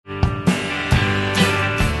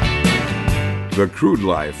The Crude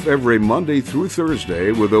Life, every Monday through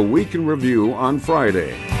Thursday with a week in review on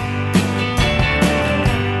Friday.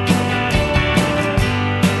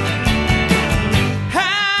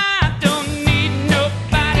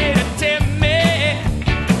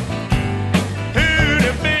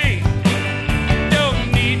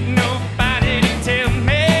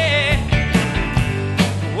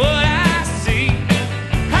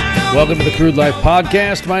 Welcome to the Crude Life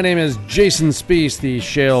Podcast. My name is Jason Spees, the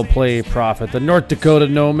Shale Play Prophet, the North Dakota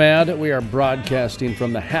Nomad. We are broadcasting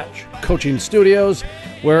from the Hatch Coaching Studios,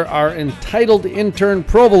 where our entitled intern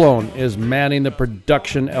Provolone is manning the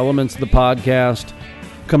production elements of the podcast.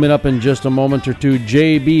 Coming up in just a moment or two,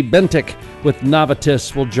 J.B. Bentic with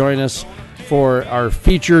Novitus will join us for our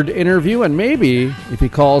featured interview, and maybe if he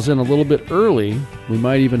calls in a little bit early, we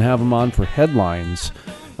might even have him on for headlines.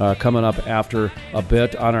 Coming up after a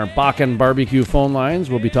bit on our Bakken Barbecue phone lines,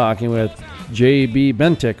 we'll be talking with J.B.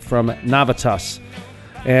 Bentic from Novitus.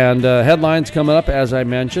 And headlines coming up, as I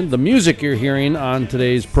mentioned. The music you're hearing on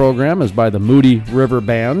today's program is by the Moody River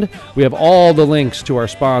Band. We have all the links to our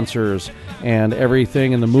sponsors and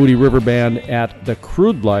everything in the Moody River Band at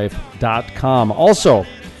thecrudelife.com. Also,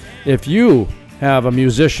 if you have a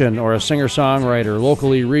musician or a singer-songwriter,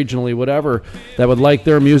 locally, regionally, whatever, that would like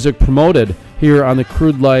their music promoted here on the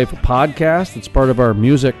Crude Life Podcast, it's part of our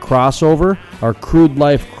music crossover, our Crude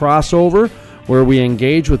Life crossover, where we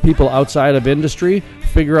engage with people outside of industry,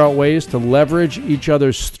 figure out ways to leverage each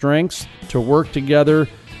other's strengths, to work together,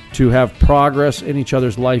 to have progress in each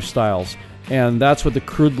other's lifestyles. And that's what the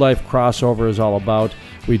Crude Life crossover is all about.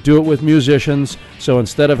 We do it with musicians, so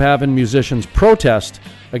instead of having musicians protest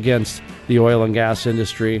against the oil and gas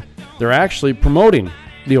industry, they're actually promoting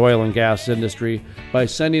the oil and gas industry by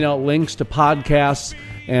sending out links to podcasts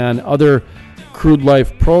and other Crude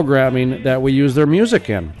Life programming that we use their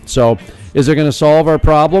music in. So is it going to solve our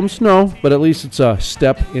problems? No, but at least it's a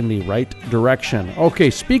step in the right direction.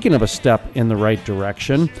 Okay, speaking of a step in the right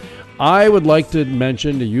direction, I would like to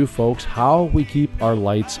mention to you folks how we keep our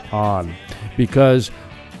lights on, because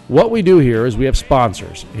what we do here is we have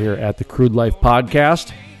sponsors here at the Crude Life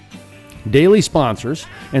Podcast, daily sponsors,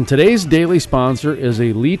 and today's daily sponsor is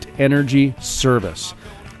Elite Energy Service.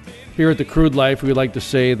 Here at the Crude Life, we like to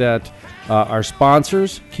say that our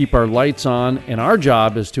sponsors keep our lights on, and our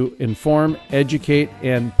job is to inform, educate,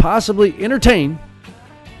 and possibly entertain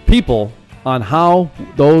people on how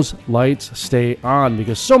those lights stay on,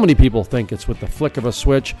 because so many people think it's with the flick of a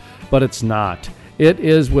switch, but it's not. It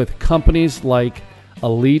is with companies like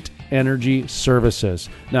Elite Energy Services.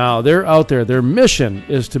 Now, they're out there. Their mission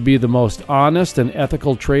is to be the most honest and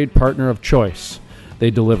ethical trade partner of choice. They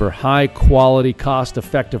deliver high-quality,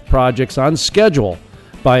 cost-effective projects on schedule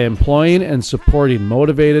by employing and supporting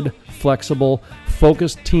motivated, flexible,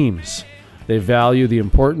 focused teams. They value the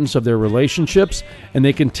importance of their relationships, and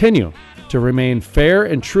they continue to remain fair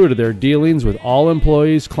and true to their dealings with all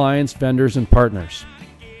employees, clients, vendors, and partners.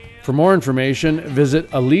 For more information, visit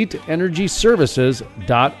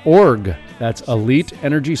eliteenergyservices.org. That's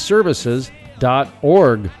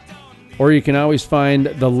eliteenergyservices.org. Or you can always find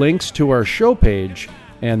the links to our show page,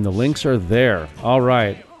 and the links are there. All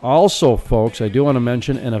right. Also, folks, I do want to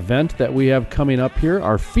mention an event that we have coming up here.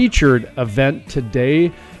 Our featured event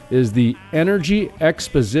today is the Energy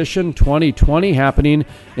Exposition 2020, happening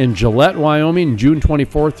in Gillette, Wyoming, June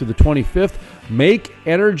 24th through the 25th. Make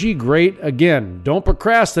energy great again. Don't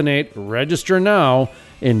procrastinate. Register now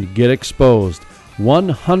and get exposed.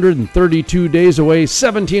 132 days away,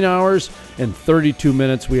 17 hours and 32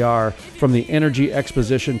 minutes we are from the Energy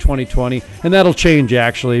Exposition 2020. And that'll change,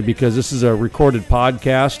 actually, because this is a recorded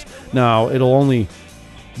podcast. Now, it'll only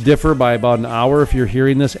differ by about an hour if you're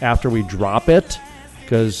hearing this after we drop it,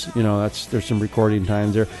 because, you know, there's some recording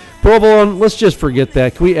times there. Provolone, let's just forget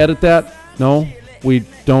that. Can we edit that? No, we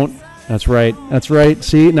don't. That's right.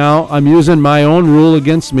 See, now I'm using my own rule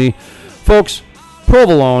against me. Folks,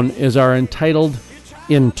 Provolone is our entitled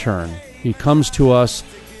intern. He comes to us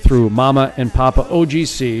through Mama and Papa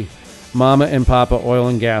OGC, Mama and Papa Oil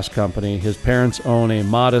and Gas Company. His parents own a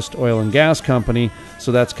modest oil and gas company,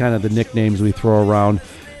 so that's kind of the nicknames we throw around.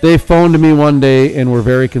 They phoned me one day and were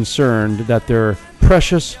very concerned that their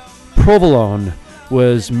precious Provolone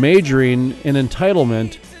was majoring in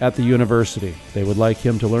entitlement at the university. They would like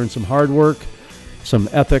him to learn some hard work, some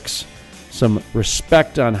ethics, some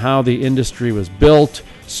respect on how the industry was built.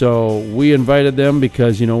 So we invited them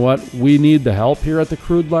because, you know what, we need the help here at the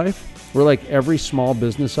Crude Life. We're like every small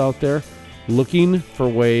business out there looking for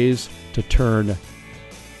ways to turn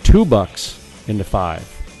 $2 into $5.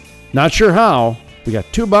 Not sure how. We got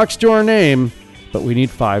 $2 to our name, but we need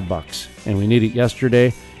 $5, and we need it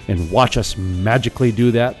yesterday. And watch us magically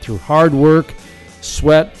do that through hard work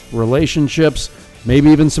sweat, relationships, maybe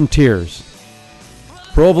even some tears.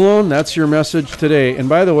 Provolone, that's your message today. And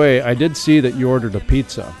by the way, I did see that you ordered a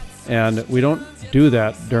pizza, and we don't do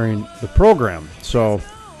that during the program. So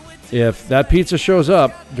if that pizza shows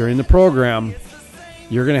up during the program,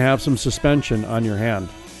 you're going to have some suspension on your hand.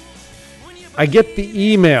 I get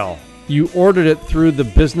the email. You ordered it through the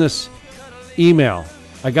business email.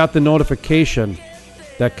 I got the notification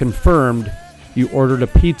that confirmed you ordered a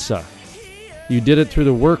pizza. You did it through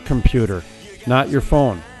the work computer, not your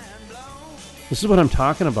phone. This is what I'm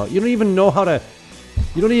talking about. You don't even know how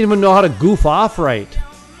to goof off right.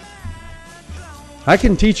 I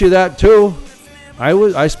can teach you that too.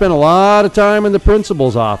 I spent a lot of time in the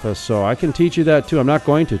principal's office, so I can teach you that too. I'm not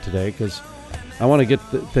going to today because I want to get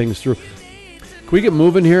things through. Can we get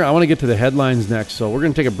moving here? I want to get to the headlines next, so we're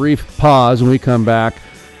going to take a brief pause. When we come back,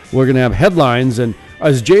 we're going to have headlines. And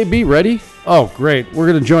is JB ready? Oh, great. We're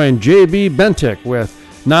going to join JB Bentic with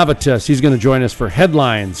Novitus. He's going to join us for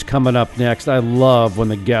headlines coming up next. I love when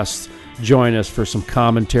the guests join us for some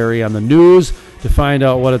commentary on the news to find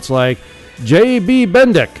out what it's like. JB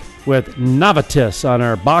Bendick with Novitus on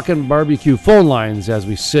our Bakken Barbecue phone lines as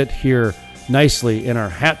we sit here nicely in our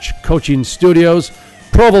Hatch coaching studios.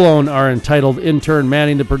 Provolone, our entitled intern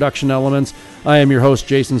manning the production elements. I am your host,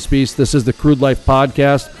 Jason Spees. This is the Crude Life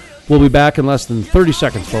Podcast. We'll be back in less than 30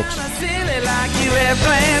 seconds, folks.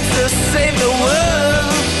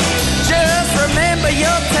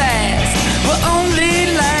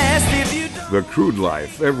 The Crude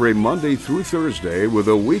Life, every Monday through Thursday with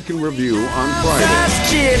a week in review on Friday.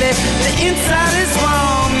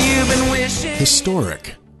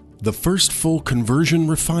 Historic. The first full conversion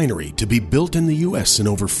refinery to be built in the U.S. in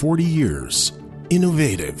over 40 years.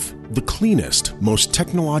 Innovative. The cleanest, most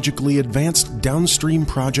technologically advanced downstream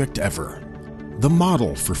project ever. The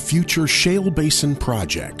model for future shale basin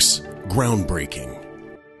projects. Groundbreaking.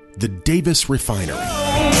 The Davis Refinery.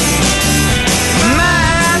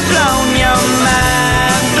 Blown, your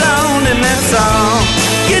mind blown, and that's all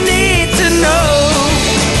you need to know.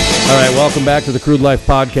 All right, welcome back to the Crude Life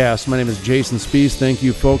Podcast. My name is Jason Spees. Thank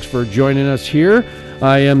you, folks, for joining us here.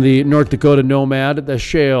 I am the North Dakota nomad, the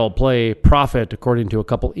Shale play prophet, according to a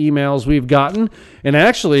couple emails we've gotten. And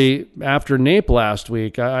actually, after NAPE last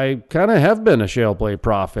week, I kind of have been a Shale play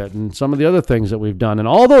prophet and some of the other things that we've done. And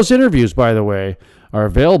all those interviews, by the way, are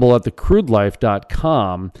available at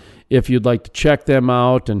thecrudelife.com. If you'd like to check them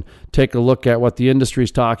out and take a look at what the industry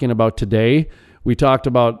is talking about today. We talked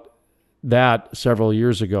about that several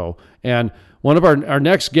years ago. And one of our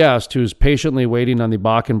next guest, who's patiently waiting on the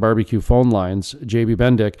Bakken Barbecue phone lines, JB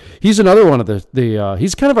Bendick, he's another one of the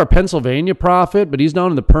he's kind of our Pennsylvania prophet, but he's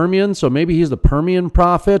down in the Permian, so maybe he's the Permian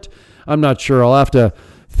prophet. I'm not sure. I'll have to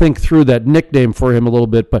think through that nickname for him a little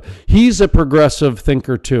bit, but he's a progressive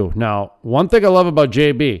thinker too. Now, one thing I love about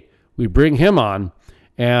JB, we bring him on,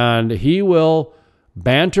 and he will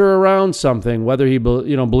banter around something, whether he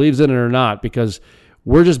believes in it or not, because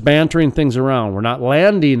we're just bantering things around. We're not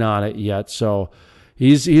landing on it yet. So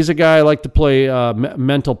he's a guy I like to play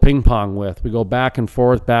mental ping pong with. We go back and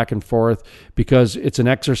forth, because it's an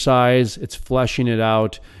exercise. It's fleshing it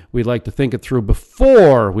out. We like to think it through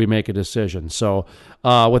before we make a decision. So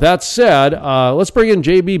with that said, let's bring in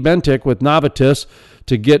JB Bentic with Novitus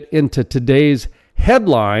to get into today's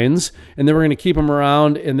headlines, and then we're going to keep him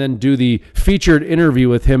around and then do the featured interview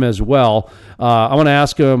with him as well. I want to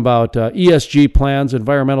ask him about ESG plans,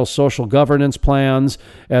 environmental social governance plans,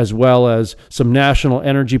 as well as some national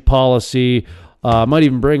energy policy. Might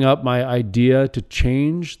even bring up my idea to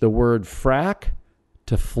change the word frac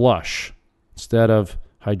to flush. Instead of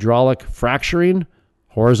hydraulic fracturing,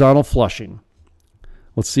 horizontal flushing.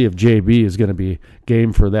 Let's see if JB is going to be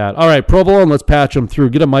game for that. All right, Provolone, let's patch him through.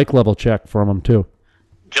 Get a mic level check from him, too.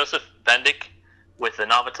 Joseph Bendick with the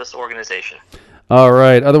Novitus organization. All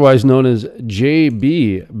right, otherwise known as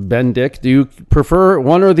JB Bendick. Do you prefer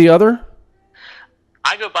one or the other?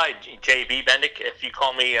 I go by JB Bendick. If you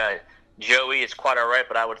call me Joey, it's quite all right,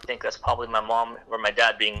 but I would think that's probably my mom or my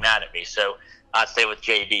dad being mad at me, so I'd stay with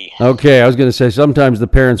JB. Okay, I was going to say sometimes the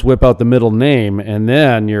parents whip out the middle name, and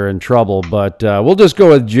then you're in trouble, but we'll just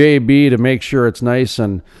go with JB to make sure it's nice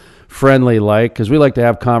and friendly-like, because we like to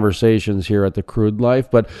have conversations here at the Crude Life.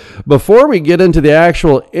 But before we get into the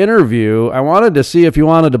actual interview, I wanted to see if you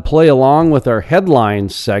wanted to play along with our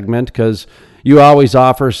headlines segment, because you always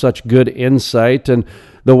offer such good insight. And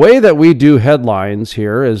the way that we do headlines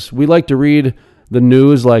here is we like to read the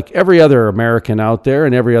news like every other American out there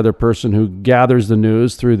and every other person who gathers the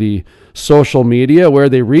news through the social media, where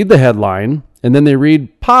they read the headline and then they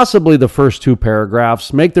read possibly the first two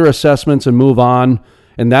paragraphs, make their assessments and move on.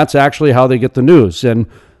 And that's actually how they get the news. And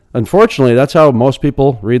unfortunately, that's how most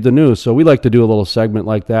people read the news. So we like to do a little segment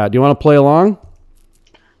like that. Do you want to play along?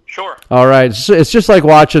 Sure. All right. It's just like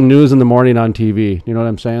watching news in the morning on TV. You know what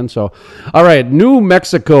I'm saying? So, all right. New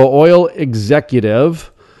Mexico oil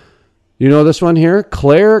executive. You know this one here?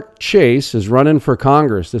 Claire Chase is running for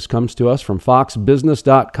Congress. This comes to us from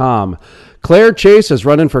foxbusiness.com. Claire Chase is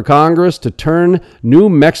running for Congress to turn New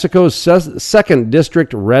Mexico's 2nd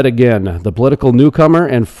District red again. The political newcomer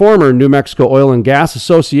and former New Mexico Oil and Gas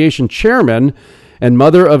Association chairman and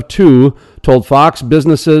mother of 2 told Fox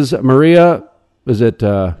Business's Maria,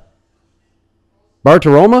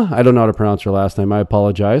 Bartiroma? I don't know how to pronounce her last name. I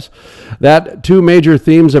apologize. That 2 major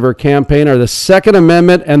themes of her campaign are the Second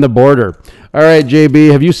Amendment and the border. All right,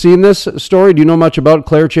 JB, have you seen this story? Do you know much about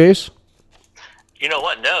Claire Chase? You know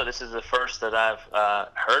what? No, this is the first that I've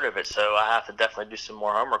heard of it, so I have to definitely do some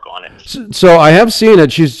more homework on it. So I have seen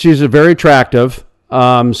it. She's a very attractive.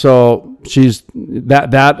 So she's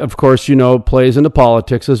that of course, plays into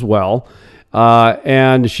politics as well.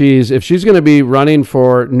 And if she's going to be running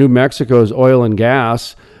for New Mexico's oil and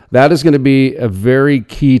gas, that is going to be a very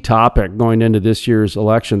key topic going into this year's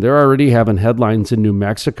election. They're already having headlines in New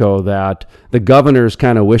Mexico that the governor's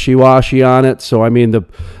kind of wishy-washy on it. So, I mean,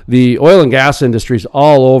 the oil and gas industry is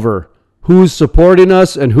all over who's supporting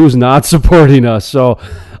us and who's not supporting us. So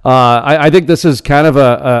I think this is kind of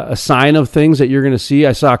a sign of things that you're going to see.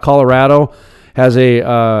 I saw Colorado has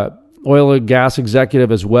a oil and gas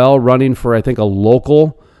executive as well, running for, I think, a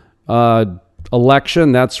local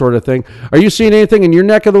election, that sort of thing. Are you seeing anything in your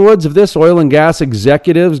neck of the woods of this oil and gas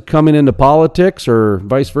executives coming into politics or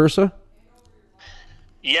vice versa?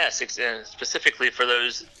 Yes, specifically for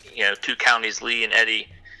those 2 counties, Lee and Eddy,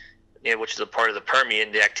 which is a part of the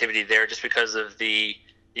Permian, the activity there, just because of the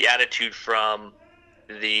attitude from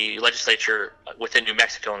the legislature within New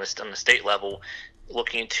Mexico on the state level,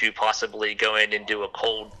 looking to possibly go in and do a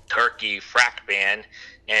cold turkey frac ban,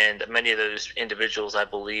 and many of those individuals, I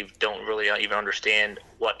believe, don't really even understand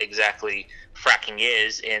what exactly fracking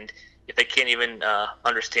is, and if they can't even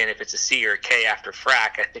understand if it's a C or a K after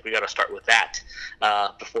frac, I think we got to start with that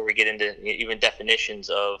before we get into even definitions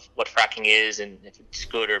of what fracking is and if it's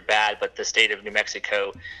good or bad. But the state of New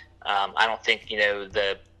Mexico, I don't think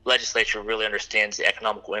the legislature really understands the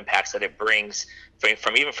economical impacts that it brings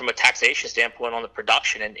from even from a taxation standpoint on the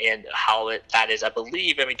production and how that is. I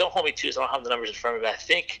believe, don't hold me to this, I don't have the numbers in front of me, but I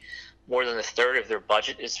think more than a third of their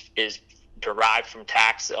budget is derived from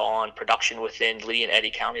tax on production within Lee and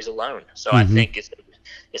Eddy counties alone. So I think it's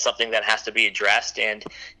something that has to be addressed, and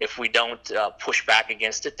if we don't push back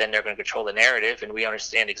against it, then they're going to control the narrative, and we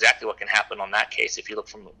understand exactly what can happen on that case if you look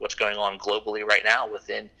from what's going on globally right now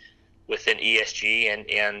within ESG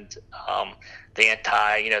and the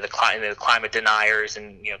anti, the climate deniers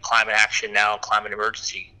and climate action now, climate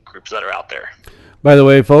emergency groups that are out there. By the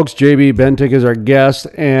way, folks, JB Bentic is our guest,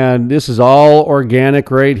 and this is all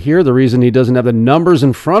organic right here. The reason he doesn't have the numbers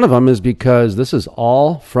in front of him is because this is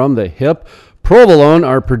all from the hip. Provolone,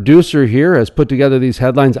 our producer here, has put together these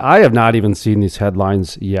headlines. I have not even seen these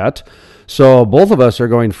headlines yet. So both of us are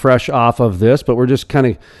going fresh off of this, but we're just kind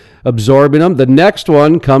of absorbing them. The next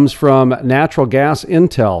one comes from Natural Gas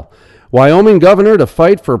Intel. Wyoming governor to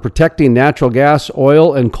fight for protecting natural gas,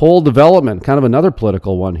 oil, and coal development. Kind of another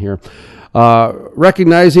political one here.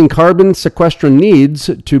 Recognizing carbon sequestration needs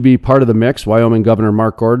to be part of the mix, Wyoming Governor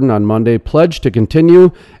Mark Gordon on Monday pledged to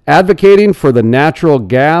continue advocating for the natural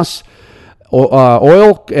gas,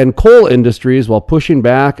 oil, and coal industries while pushing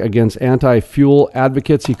back against anti-fuel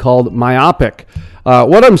advocates he called myopic.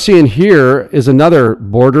 What I'm seeing here is another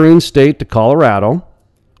bordering state to Colorado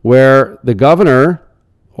where the governor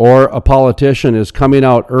or a politician is coming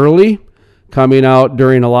out early, coming out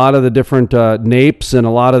during a lot of the different NAPES and a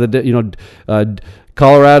lot of the,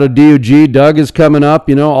 Colorado DUG, Doug is coming up,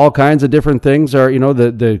 all kinds of different things are,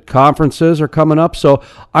 the conferences are coming up. So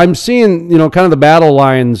I'm seeing, kind of the battle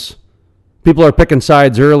lines. People are picking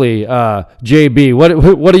sides early. JB,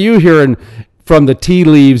 what are you hearing from the tea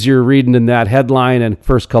leaves you're reading in that headline and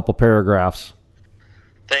first couple paragraphs?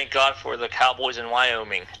 Thank God for the Cowboys in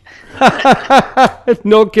Wyoming.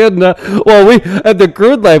 No kidding. Well, we at the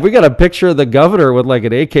Crude Life, we got a picture of the governor with like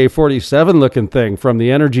an AK-47 looking thing from the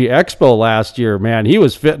Energy Expo last year. Man, he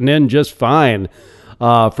was fitting in just fine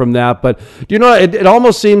from that. But it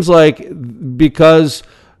almost seems like because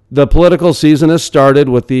the political season has started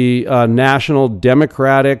with the national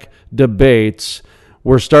Democratic debates,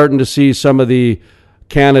 we're starting to see some of the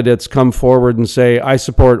candidates come forward and say, I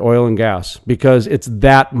support oil and gas, because it's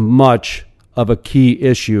that much of a key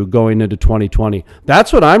issue going into 2020.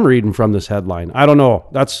 That's what I'm reading from this headline. I don't know.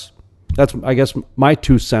 That's I guess my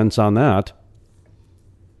 2 cents on that.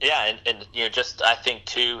 Yeah, and just I think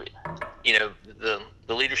too, the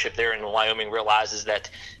leadership there in Wyoming realizes that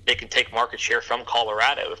they can take market share from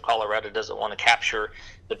Colorado if Colorado doesn't want to capture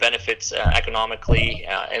the benefits economically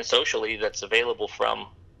and socially that's available from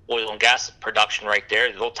oil and gas production right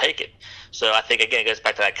there. They'll take it. So I think again it goes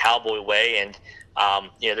back to that cowboy way, and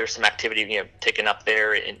there's some activity taken up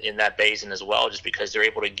there in that basin as well, just because they're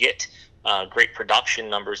able to get great production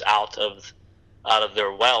numbers out of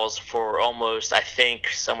their wells for almost, I think,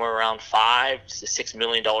 somewhere around $5 to $6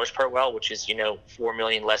 million per well, which is $4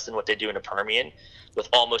 million less than what they do in the Permian, with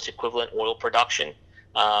almost equivalent oil production.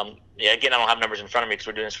 Again, I don't have numbers in front of me because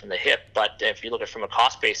we're doing this from the hip, but if you look at it from a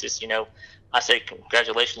cost basis, I say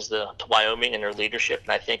congratulations to Wyoming and their leadership,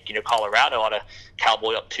 and I think Colorado ought to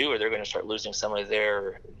cowboy up too, or they're going to start losing some of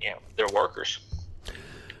their workers.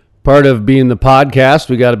 Part of being the podcast,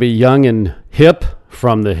 we got to be young and hip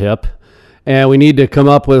from the hip. And we need to come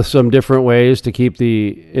up with some different ways to keep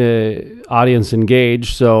the audience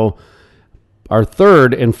engaged. So our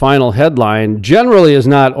third and final headline generally is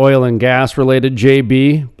not oil and gas related.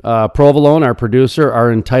 JB Provolone, our producer,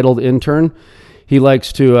 our entitled intern, he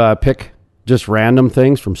likes to pick just random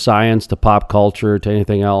things from science to pop culture to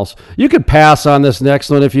anything else. You could pass on this next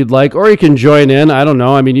one if you'd like, or you can join in. I don't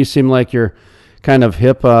know. I mean, you seem like you're kind of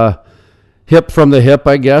hip from the hip,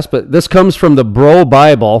 I guess, but this comes from the Bro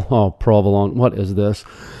Bible. Oh, Provolone, what is this?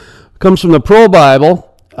 Comes from the Pro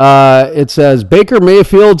Bible. It says, Baker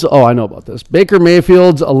Mayfield's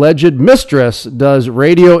alleged mistress does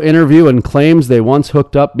radio interview and claims they once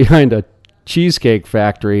hooked up behind a cheesecake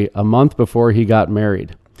factory a month before he got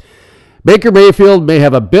married. Baker Mayfield may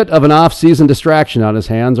have a bit of an off-season distraction on his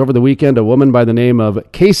hands. Over the weekend, a woman by the name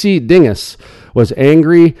of Casey Dingus was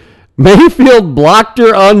angry. Mayfield blocked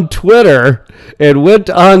her on Twitter and went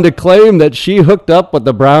on to claim that she hooked up with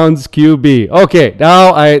the Browns QB. Okay,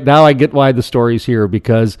 now I get why the story's here,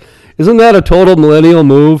 because isn't that a total millennial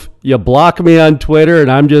move? You block me on Twitter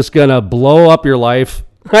and I'm just going to blow up your life.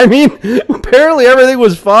 I mean, apparently everything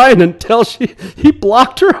was fine until he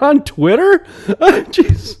blocked her on Twitter?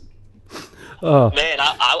 Jeez. Man,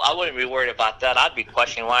 I wouldn't be worried about that. I'd be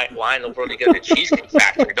questioning why in the world you go to Cheesecake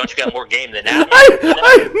Factory. Don't you got more game than that?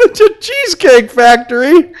 I'm the Cheesecake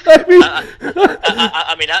Factory.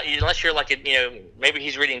 I mean, unless you're like maybe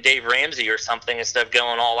he's reading Dave Ramsey or something instead of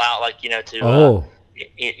going all out like to a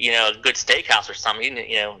good steakhouse or something.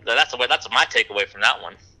 That's my takeaway from that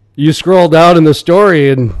one. You scroll down in the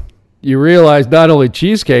story and you realize not only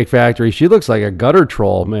Cheesecake Factory, she looks like a gutter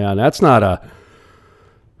troll. Man, that's not a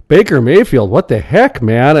Baker Mayfield. What the heck,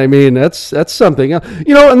 man? I mean, that's something.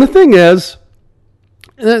 And the thing is,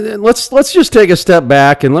 let's just take a step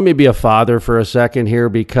back and let me be a father for a second here,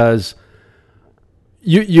 because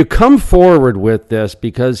you come forward with this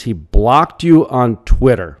because he blocked you on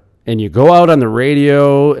Twitter and you go out on the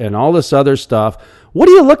radio and all this other stuff. What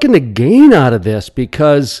are you looking to gain out of this?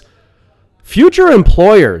 Because future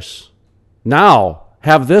employers now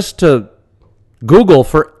have this to Google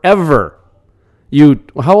forever.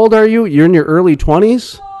 How old are you? You're in your early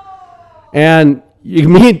 20s? And you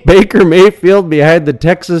meet Baker Mayfield behind the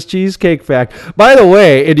Texas Cheesecake Factory. By the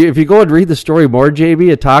way, if you go and read the story more,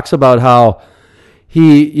 JB, it talks about how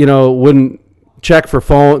he, wouldn't check for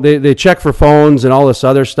phone. They check for phones and all this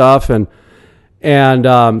other stuff.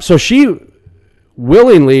 And so she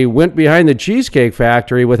willingly went behind the Cheesecake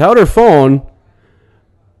Factory without her phone.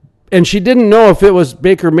 And she didn't know if it was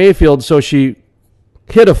Baker Mayfield, so she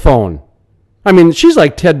hid a phone. I mean, she's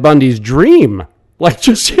like Ted Bundy's dream. Like,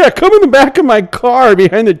 come in the back of my car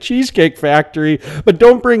behind the Cheesecake Factory, but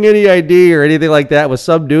don't bring any ID or anything like that with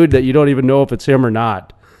some dude that you don't even know if it's him or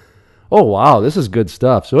not. Oh, wow, this is good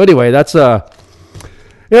stuff. So anyway, that's, I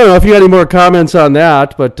don't know if you got any more comments on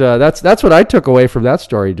that, but that's what I took away from that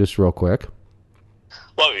story, just real quick.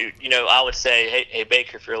 Well, I would say, hey,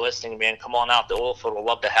 Baker, if you're listening, man, come on out. The oil field would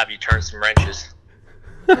love to have you turn some wrenches.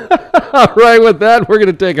 All right, with that, we're going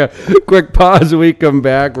to take a quick pause. When we come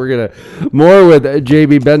back, we're going to more with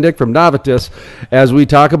JB Bendick from Novitas as we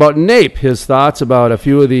talk about NAPE, his thoughts about a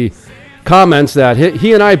few of the comments that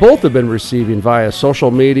he and I both have been receiving via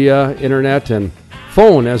social media, internet, and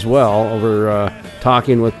phone as well, over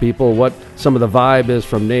talking with people, what some of the vibe is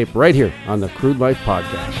from NAPE right here on the Crude Life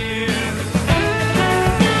Podcast.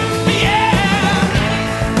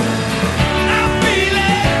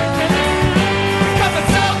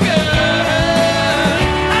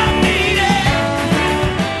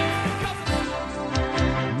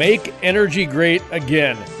 Make energy great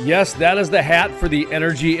again. Yes, that is the hat for the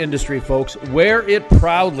energy industry, folks. Wear it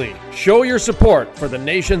proudly. Show your support for the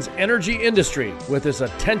nation's energy industry with this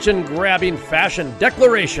attention-grabbing fashion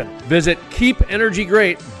declaration. Visit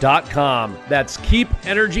keepenergygreat.com. That's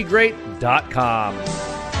keepenergygreat.com.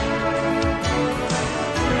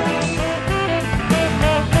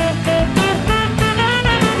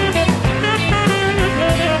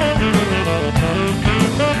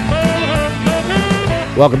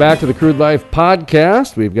 Welcome back to the Crude Life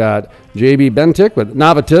Podcast. We've got JB Bentic with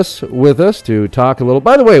Novitus with us to talk a little.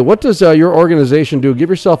 By the way, what does your organization do? Give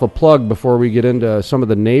yourself a plug before we get into some of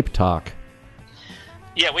the NAPE talk.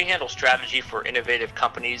 Yeah, we handle strategy for innovative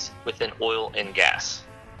companies within oil and gas.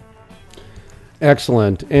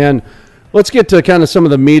 Excellent. And let's get to kind of some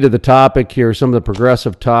of the meat of the topic here, some of the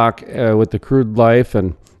progressive talk with the Crude Life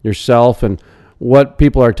and yourself and what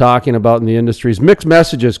people are talking about in the industries. Mixed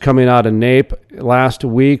messages coming out of NAPE last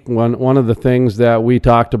week. One of the things that we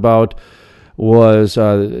talked about was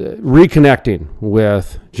reconnecting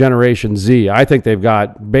with Generation Z. I think they've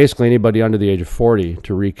got basically anybody under the age of 40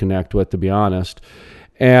 to reconnect with, to be honest.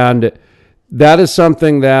 And that is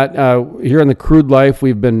something that here in the Crude Life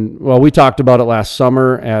we talked about it last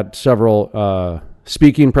summer at several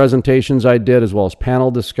speaking presentations I did, as well as panel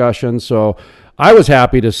discussions. So I was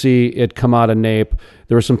happy to see it come out of NAPE.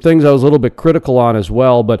 There were some things I was a little bit critical on as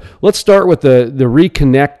well, but let's start with the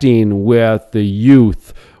reconnecting with the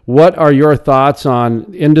youth. What are your thoughts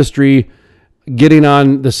on industry getting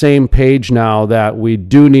on the same page now that we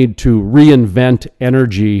do need to reinvent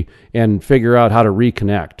energy and figure out how to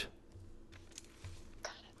reconnect?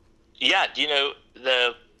 Yeah,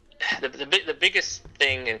 the biggest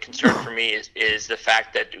thing and concern for me is the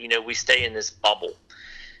fact that we stay in this bubble,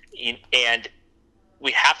 and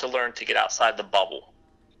we have to learn to get outside the bubble.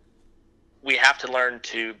 We have to learn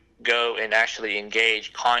to go and actually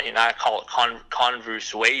engage, and I call it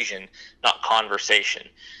conversation, not conversation.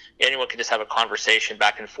 Anyone can just have a conversation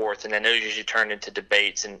back and forth, and then those usually turn into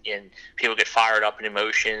debates, and people get fired up in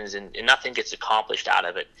emotions, and nothing gets accomplished out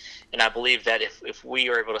of it. And I believe that if we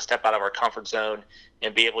are able to step out of our comfort zone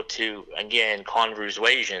and be able to, again,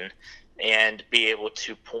 conversation, and be able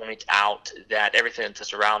to point out that everything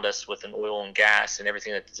that's around us within oil and gas and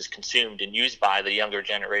everything that is consumed and used by the younger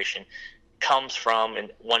generation comes from,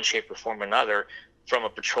 in one shape or form or another, from a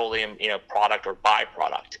petroleum product or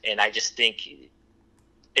byproduct. And I just think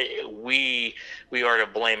we are to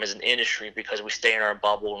blame as an industry because we stay in our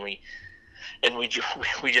bubble and we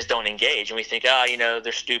just don't engage, and we think,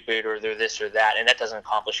 they're stupid or they're this or that, and that doesn't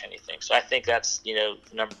accomplish anything. So I think that's the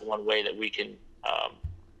number one way that we can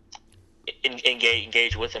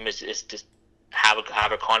engage with them is to have a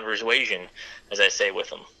conversation, as I say, with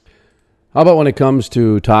them. How about when it comes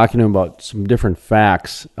to talking about some different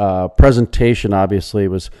facts? Presentation obviously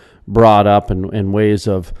was brought up in ways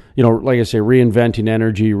of, like I say, reinventing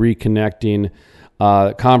energy, reconnecting,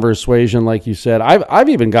 conversation, like you said. I've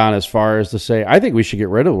even gone as far as to say I think we should get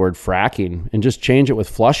rid of the word fracking and just change it with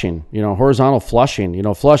flushing. Horizontal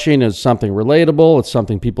flushing. Flushing is something relatable. It's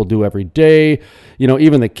something people do every day.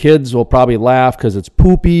 Even the kids will probably laugh because it's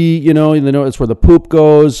poopy. It's where the poop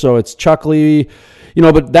goes, so it's chuckly.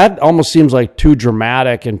 But that almost seems like too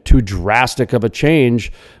dramatic and too drastic of a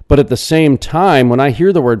change. But at the same time, when I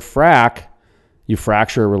hear the word frac, you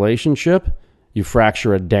fracture a relationship, you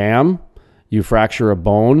fracture a dam, you fracture a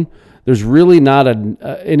bone. There's really not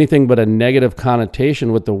anything but a negative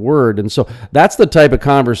connotation with the word. And so that's the type of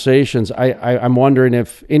conversations I'm wondering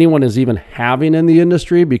if anyone is even having in the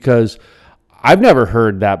industry, because I've never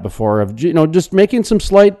heard that before, of just making some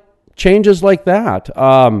slight changes like that.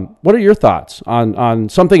 What are your thoughts on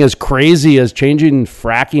something as crazy as changing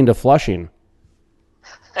fracking to flushing?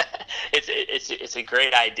 It's a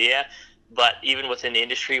great idea, but even within the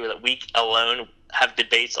industry, we alone have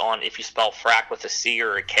debates on if you spell frac with a C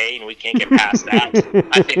or a K, and we can't get past that.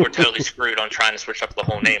 I think we're totally screwed on trying to switch up the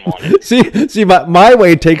whole name on it. See, my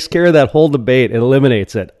way takes care of that whole debate. It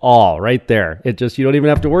eliminates it all right there. It just, you don't even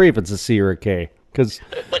have to worry if it's a C or a K, because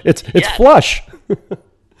it's flush.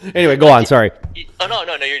 Anyway, go on. Sorry. Oh no,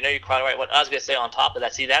 you're quite right. What I was going to say on top of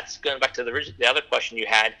that, that's going back to the other question you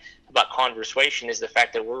had about conversation, is the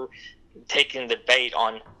fact that we're taking the debate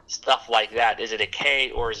on stuff like that. Is it a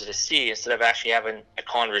K or is it a C, instead of actually having a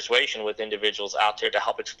conversation with individuals out there to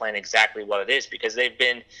help explain exactly what it is, because they've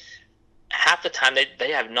been, half the time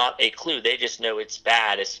they have not a clue. They just know it's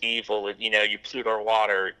bad, it's evil, you pollute our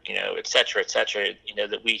water, et cetera,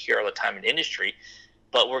 that we hear all the time in industry.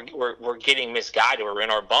 But we're getting misguided. We're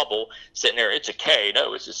in our bubble, sitting there. It's a K,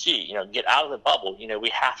 no, it's a C. Get out of the bubble. We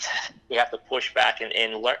have to push back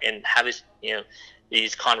and learn and have this,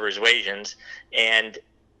 these conversations. And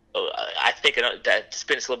I think that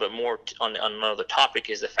spins a little bit more on another topic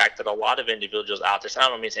is the fact that a lot of individuals out there, so I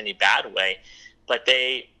don't mean it's any bad way, but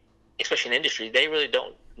they, especially in industry, they really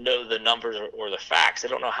don't know the numbers or the facts. They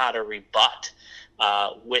don't know how to rebut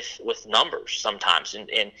with numbers sometimes,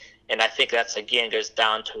 and I think that's again goes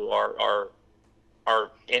down to our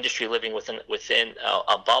industry living within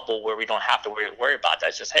a bubble where we don't have to worry about that.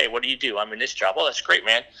 It's just, hey, what do you do? I'm in this job. Oh, that's great,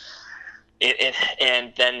 man.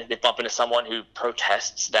 And then they bump into someone who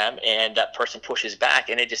protests them, and that person pushes back,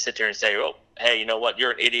 and they just sit there and say, oh, hey, you know what?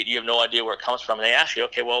 You're an idiot. You have no idea where it comes from. And they ask you,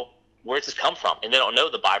 okay, well, where does this come from? And they don't know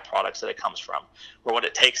the byproducts that it comes from or what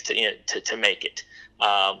it takes to make it.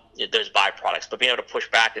 Those byproducts, but being able to push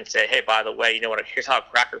back and say, hey, by the way, you know what, here's how a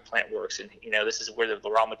cracker plant works, and this is where the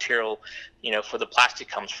raw material for the plastic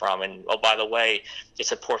comes from, and oh, by the way, it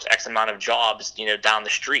supports X amount of jobs down the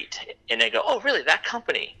street. And they go, oh, really? That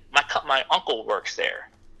company, my uncle works there,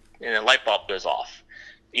 and the light bulb goes off.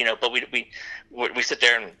 But we sit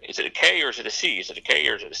there and, is it a K or is it a C? Is it a K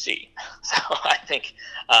or is it a C? So I think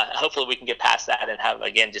hopefully we can get past that and have,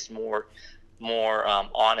 again, just more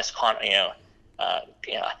honest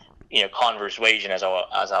conversation, as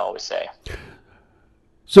I always say.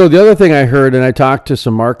 So the other thing I heard, and I talked to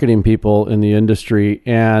some marketing people in the industry,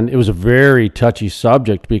 and it was a very touchy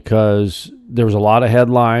subject because there was a lot of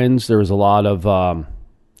headlines, there was a lot of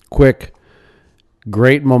quick,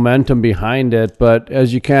 great momentum behind it, but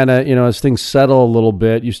as you kind of, as things settle a little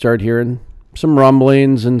bit, you start hearing some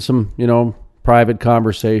rumblings and some, private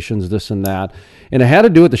conversations, this and that. And it had to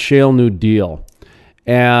do with the Shale New Deal.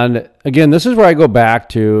 And again, this is where I go back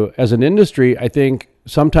to, as an industry, I think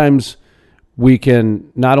sometimes we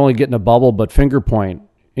can not only get in a bubble, but finger point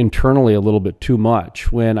internally a little bit too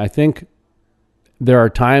much, when I think there are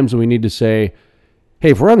times when we need to say,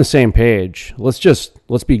 hey, if we're on the same page, let's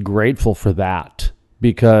be grateful for that,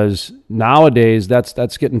 because nowadays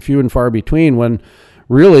that's getting few and far between, when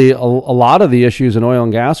really a lot of the issues in oil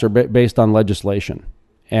and gas are based on legislation.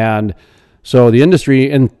 And so the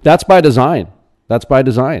industry, and that's by design. That's by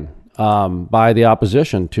design, by the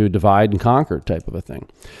opposition to divide and conquer type of a thing.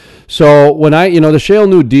 So when the Shale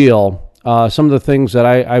New Deal, some of the things that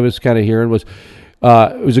I was kind of hearing was,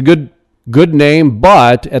 it was a good name,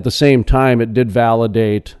 but at the same time, it did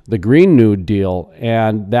validate the Green New Deal.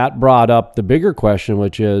 And that brought up the bigger question,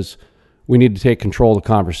 which is we need to take control of the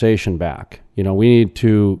conversation back. We need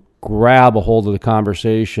to grab a hold of the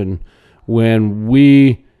conversation when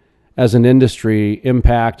we, as an industry,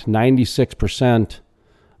 impact 96%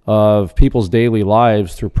 of people's daily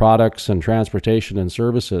lives through products and transportation and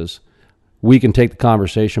services. We can take the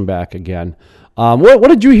conversation back again. What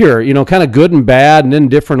did you hear? Kind of good and bad and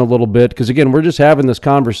indifferent a little bit, because again, we're just having this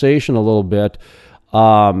conversation a little bit.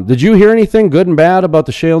 Did you hear anything good and bad about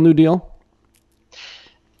the Shale New Deal?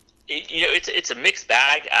 It's a mixed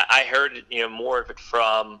bag. I heard more of it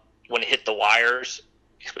from when it hit the wires,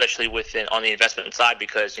 especially on the investment side,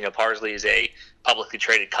 because Parsley is a publicly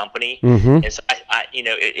traded company, and so I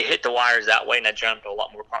it hit the wires that way, and I jumped a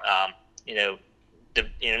lot more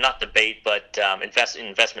not debate, but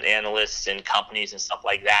investment analysts and companies and stuff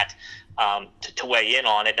like that to weigh in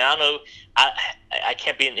on it. And I don't know, I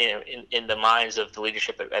can't be in the minds of the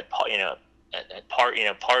leadership at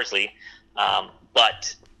Parsley,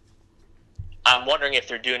 but I'm wondering if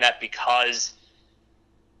they're doing that because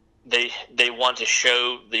they want to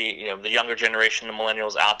show the younger generation, the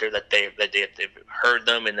millennials out there, that they've heard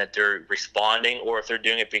them and that they're responding, or if they're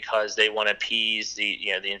doing it because they want to appease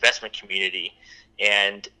the investment community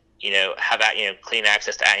and have clean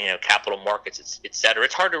access to capital markets, et cetera.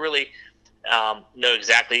 It's hard to really know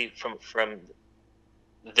exactly from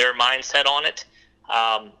their mindset on it.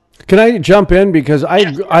 Can I jump in? Because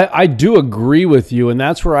I do agree with you, and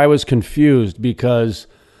that's where I was confused, because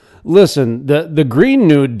listen, the Green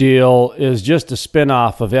New Deal is just a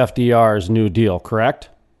spinoff of FDR's New Deal, correct?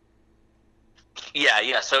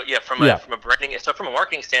 Yeah. So from a branding, so from a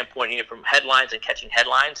marketing standpoint, from headlines and catching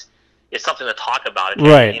headlines, it's something to talk about.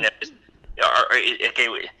 Right.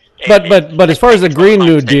 But as far as the Green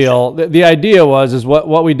New Deal, the idea is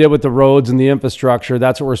what we did with the roads and the infrastructure.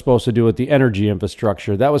 That's what we're supposed to do with the energy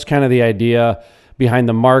infrastructure. That was kind of the idea behind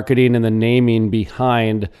the marketing and the naming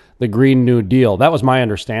behind the Green New Deal. That was my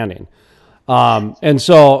understanding. And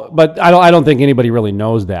so, but I don't think anybody really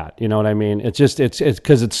knows that. You know what I mean? It's just it's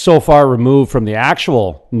because it's so far removed from the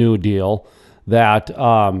actual New Deal that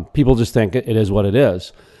people just think it is what it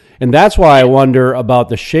is. And that's why I wonder about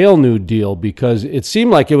the Shale New Deal, because it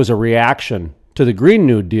seemed like it was a reaction to the Green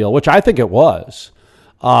New Deal, which I think it was.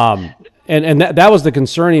 And And that was the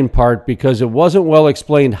concerning part, because it wasn't well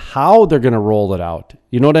explained how they're going to roll it out.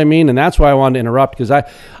 You know what I mean? And that's why I wanted to interrupt, because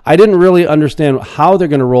I didn't really understand how they're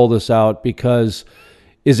going to roll this out, because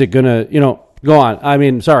is it going to, go on. I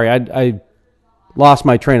mean, sorry, I lost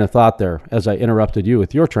my train of thought there as I interrupted you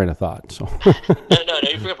with your train of thought. So no,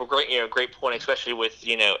 you bring up a great point, especially with,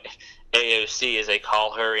 AOC, as they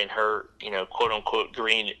call her, in her, quote unquote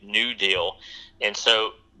Green New Deal. And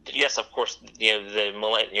so, yes, of course, the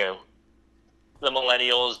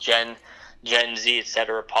millennials, Gen Z, et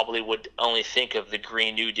cetera, probably would only think of the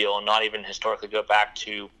Green New Deal and not even historically go back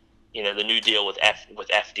to, the New Deal with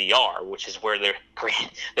FDR, which is where the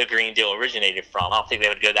Green Deal originated from. I don't think they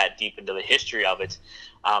would go that deep into the history of it.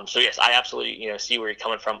 So yes, I absolutely see where you're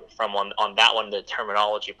coming from on that one. The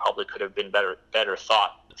terminology probably could have been better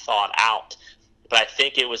thought out, but I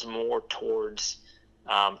think it was more towards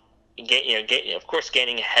of course,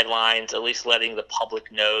 gaining headlines, at least letting the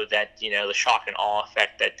public know that, the shock and awe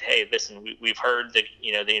effect that, hey, listen, we've heard the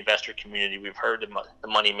investor community, we've heard the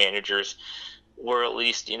money managers, we're at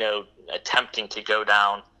least, attempting to go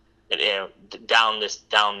down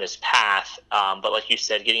this path. But like you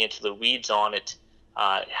said, getting into the weeds on it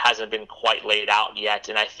hasn't been quite laid out yet.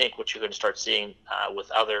 And I think what you're going to start seeing with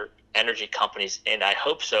other energy companies, and I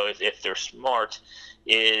hope so, if they're smart,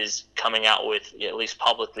 is coming out with, at least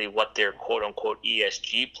publicly, what their quote-unquote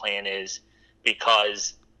ESG plan is,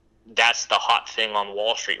 because that's the hot thing on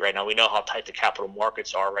Wall Street right now. We know how tight the capital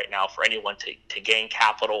markets are right now. For anyone to gain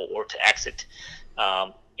capital or to exit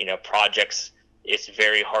projects, it's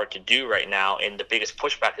very hard to do right now. And the biggest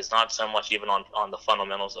pushback is not so much even on the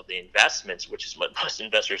fundamentals of the investments, which is what most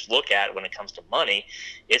investors look at when it comes to money.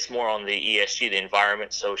 It's more on the ESG, the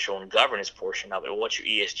environment, social, and governance portion of it. What's your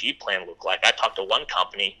ESG plan look like? I talked to one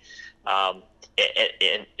company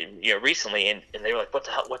recently, and they were like, what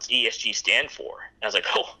the hell, what's ESG stand for? And I was like,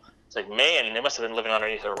 oh, it's like, man, they must have been living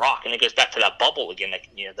underneath a rock. And it goes back to that bubble again, that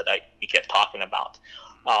we kept talking about.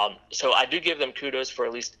 So I do give them kudos for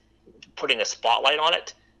at least putting a spotlight on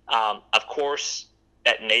it. Of course,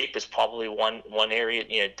 at NAPE is probably one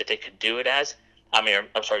area that they could do it as.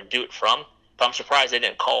 Do it from. But I'm surprised they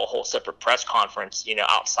didn't call a whole separate press conference,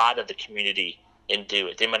 outside of the community and do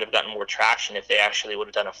it. They might have gotten more traction if they actually would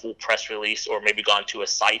have done a full press release, or maybe gone to a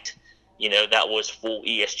site, that was full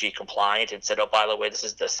ESG compliant and said, oh, by the way, this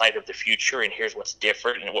is the site of the future, and here's what's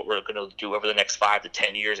different and what we're going to do over the next 5 to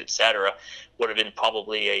 10 years, et cetera. Would have been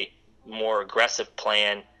probably a more aggressive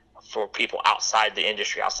plan for people outside the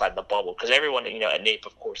industry, outside the bubble, because everyone, at NAPE,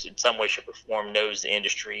 of course, in some way, shape, or form knows the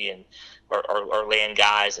industry and or land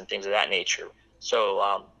guys and things of that nature.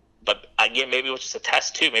 So, but again, maybe it was just a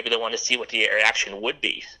test too. Maybe they want to see what the reaction would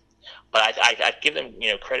be. But I give them,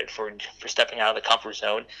 credit for stepping out of the comfort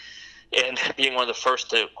zone and being one of the first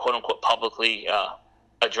to quote unquote publicly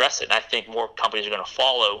address it. And I think more companies are going to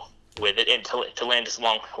follow with it. And to land this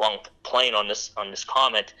long plane on this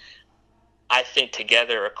comment, I think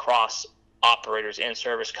together across operators and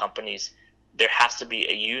service companies, there has to be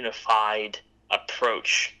a unified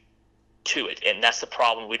approach to it. And that's the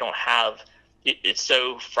problem. We don't have it's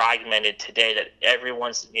so fragmented today that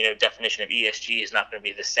everyone's definition of ESG is not going to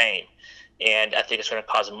be the same. And I think it's going to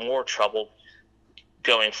cause more trouble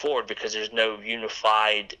going forward because there's no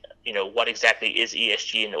unified, what exactly is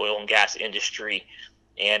ESG in the oil and gas industry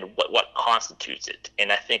and what constitutes it.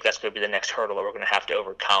 And I think that's going to be the next hurdle that we're going to have to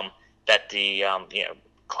overcome, that the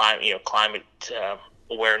climate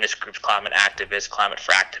awareness groups, climate activists, climate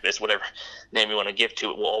fractivists, whatever name you want to give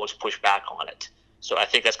to it, will always push back on it. So I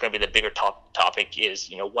think that's going to be the bigger topic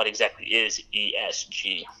is, what exactly is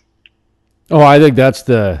ESG? Oh, I think that's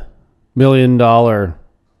the $1 million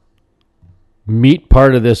meat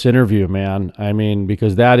part of this interview, man. I mean,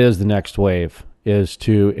 because that is the next wave, is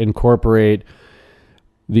to incorporate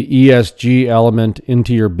the ESG element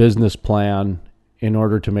into your business plan in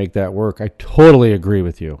order to make that work. I totally agree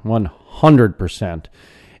with you, 100%.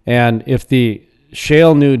 And if the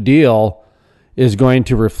Shale New Deal is going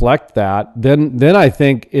to reflect that, then I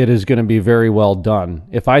think it is going to be very well done.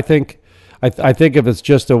 If I think if it's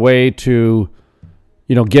just a way to,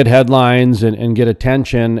 get headlines and get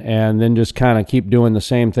attention and then just kind of keep doing the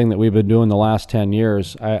same thing that we've been doing the last 10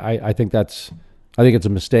 years, I think it's a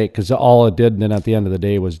mistake, because all it did then at the end of the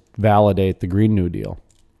day was validate the Green New Deal.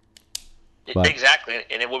 But exactly,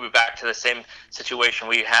 and it will be back to the same situation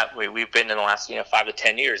we've been in the last 5 to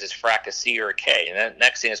 10 years. Is Frac a C or a K? And the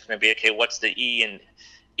next thing is going to be, okay, what's the E in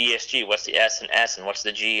ESG? What's the S and S, and what's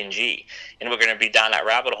the G and G? And we're going to be down that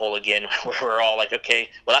rabbit hole again, where we're all like, okay,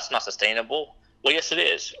 well, that's not sustainable. Well, yes, it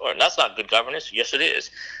is. Or that's not good governance. Yes, it is.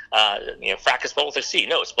 Frac is spelled with a C.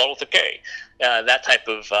 No, it's spelled with a K. That type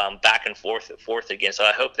of back and forth again. So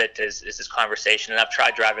I hope that is this conversation, and I've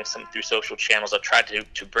tried driving some through social channels. I've tried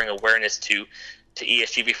to bring awareness to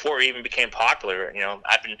ESG before it even became popular.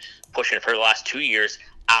 I've been pushing it for the last 2 years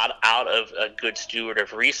out of a good steward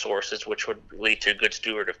of resources, which would lead to a good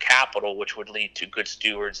steward of capital, which would lead to good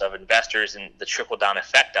stewards of investors and the trickle-down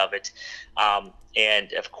effect of it.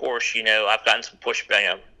 And, of course, I've gotten some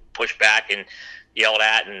pushback and yelled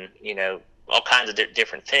at and, all kinds of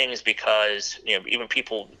different things because, even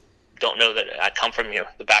people don't know that I come from,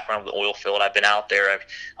 the background of the oil field. I've been out there.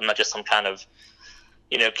 I'm not just some kind of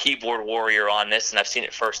keyboard warrior on this, and I've seen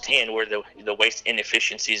it firsthand where the waste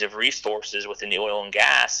inefficiencies of resources within the oil and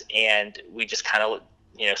gas, and we just kind of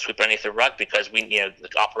sweep it underneath the rug because the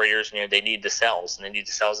operators they need the cells, and they need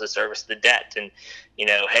the cells to service the debt, and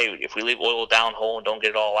hey, if we leave oil downhole and don't get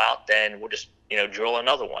it all out, then we'll just drill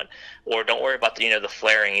another one, or don't worry about the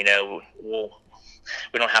flaring. We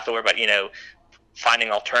don't have to worry about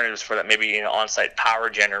finding alternatives for that, maybe on-site power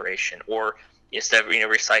generation, or instead of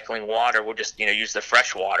recycling water, we'll just use the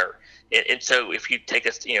fresh water. And so if you take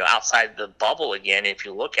us outside the bubble again, if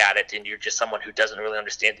you look at it and you're just someone who doesn't really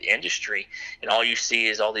understand the industry, and all you see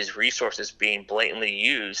is all these resources being blatantly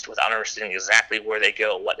used without understanding exactly where they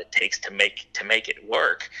go, what it takes to make it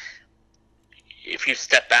work. If you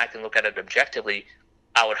step back and look at it objectively,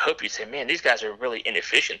 I would hope you'd say, man, these guys are really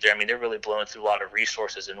inefficient there. I mean, they're really blowing through a lot of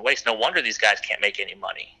resources and waste. No wonder these guys can't make any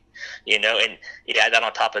money, and you add that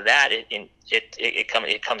on top of that,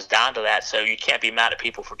 it comes down to that. So you can't be mad at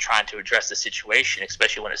people for trying to address the situation,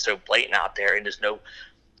 especially when it's so blatant out there and there's no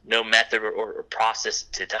method or process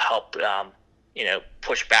to help,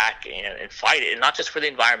 push back and fight it. And not just for the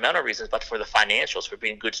environmental reasons, but for the financials, for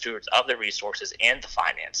being good stewards of the resources and the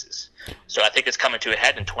finances. So I think it's coming to a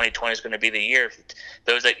head, and 2020 is going to be the year.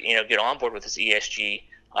 Those that get on board with this ESG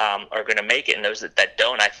are going to make it, and those that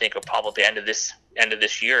don't, I think, are probably end of this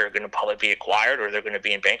year are going to probably be acquired, or they're going to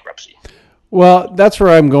be in bankruptcy. Well, that's where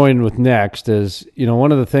I'm going with next. Is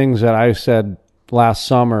one of the things that I said last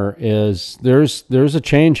summer is there's a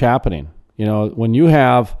change happening. When you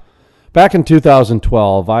have back in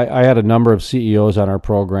 2012, I had a number of CEOs on our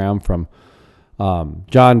program, from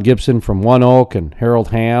John Gibson from One Oak, and Harold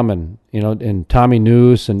Ham, and and Tommy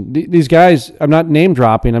Noose, and these guys. I'm not name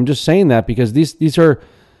dropping. I'm just saying that because these are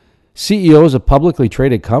CEOs of publicly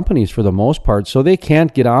traded companies for the most part, so they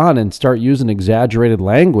can't get on and start using exaggerated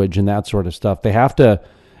language and that sort of stuff. They have to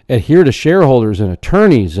adhere to shareholders and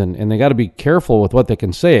attorneys, and they got to be careful with what they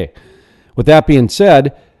can say. With that being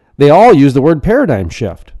said, they all use the word paradigm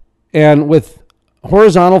shift. And with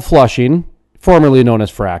horizontal flushing, formerly known as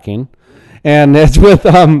fracking, and it's with,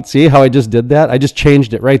 see how I just did that? I just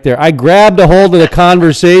changed it right there. I grabbed a hold of the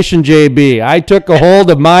conversation, JB. I took a hold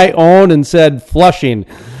of my own and said flushing.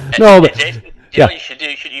 No, but Jason, yeah. What you should do?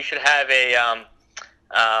 You should have a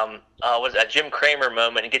Jim Cramer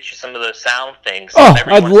moment and get you some of those sound things. Oh,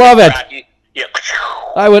 I'd love it.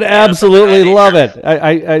 I would absolutely love it.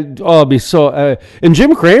 It'd be so. And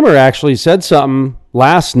Jim Cramer actually said something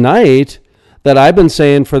last night that I've been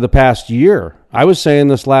saying for the past year. I was saying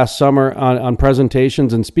this last summer on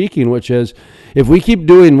presentations and speaking, which is, if we keep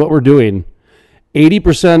doing what we're doing,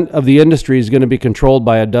 80% of the industry is going to be controlled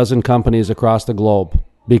by a dozen companies across the globe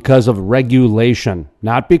because of regulation,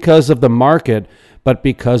 not because of the market, but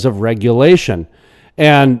because of regulation.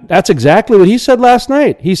 And that's exactly what he said last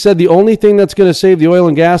night. He said the only thing that's going to save the oil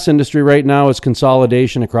and gas industry right now is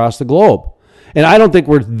consolidation across the globe. And I don't think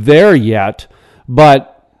we're there yet, but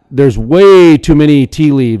there's way too many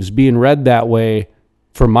tea leaves being read that way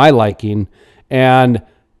for my liking. And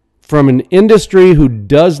from an industry who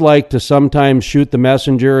does like to sometimes shoot the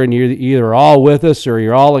messenger and you're either all with us or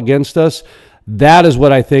you're all against us, that is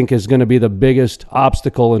what I think is going to be the biggest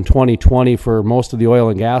obstacle in 2020 for most of the oil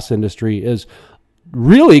and gas industry, is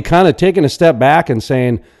really kind of taking a step back and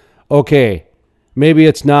saying, okay, maybe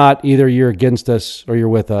it's not either you're against us or you're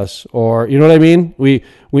with us, or, you know what I mean? We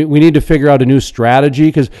need to figure out a new strategy,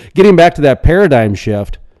 because getting back to that paradigm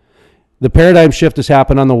shift, the paradigm shift has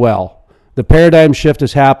happened on the well. The paradigm shift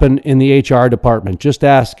has happened in the HR department. Just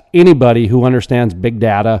ask anybody who understands big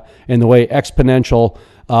data and the way exponential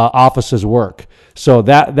offices work. So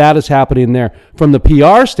that is happening there. From the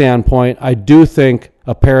PR standpoint, I do think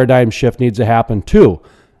a paradigm shift needs to happen too.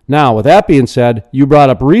 Now, with that being said, you brought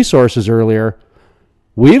up resources earlier.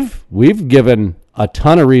 We've given a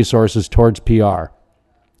ton of resources towards PR.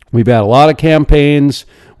 We've had a lot of campaigns.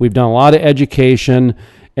 We've done a lot of education.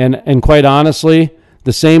 And quite honestly,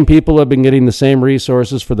 the same people have been getting the same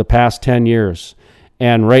resources for the past 10 years.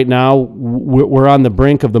 And right now, we're on the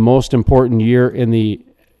brink of the most important year in the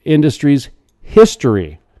industry's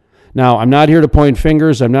history. Now, I'm not here to point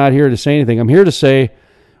fingers. I'm not here to say anything. I'm here to say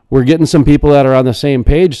we're getting some people that are on the same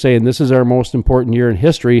page saying this is our most important year in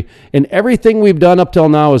history, and everything we've done up till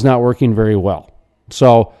now is not working very well.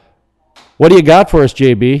 So what do you got for us,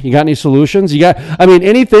 JB? You got any solutions?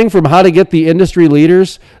 Anything from how to get the industry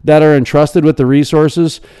leaders that are entrusted with the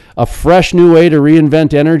resources, a fresh new way to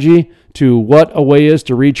reinvent energy, to what a way is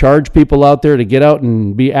to recharge people out there to get out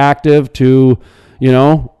and be active, to,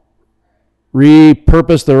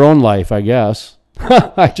 repurpose their own life, I guess.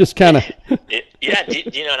 I just kind of... Yeah,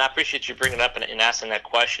 and I appreciate you bringing it up and asking that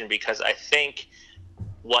question, because I think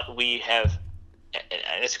what we have,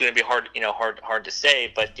 and it's going to be hard to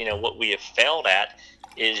say, but what we have failed at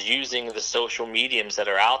is using the social mediums that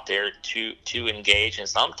are out there to engage, and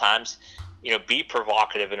sometimes be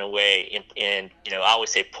provocative in a way, and I always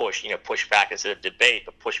say push back instead of debate,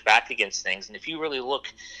 but push back against things. And if you really look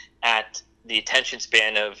at the attention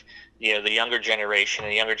span of the younger generation,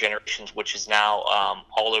 and the younger generations, which is now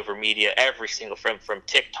all over media, every single from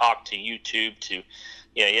TikTok to YouTube to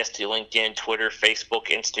to LinkedIn, Twitter, Facebook,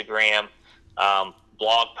 Instagram,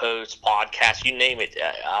 blog posts, podcasts, you name it.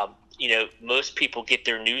 Most people get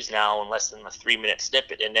their news now in less than a 3-minute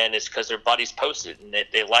snippet, and then it's because their buddies posted and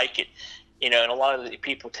they like it. And a lot of the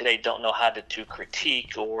people today don't know how to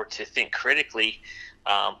critique or to think critically,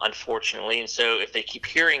 unfortunately. And so if they keep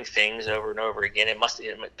hearing things over and over again,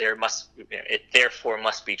 it therefore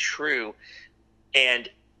must be true. And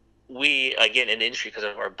we, again, in the industry, because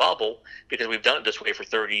of our bubble, because we've done it this way for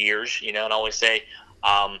 30 years, and I always say,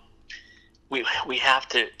 we have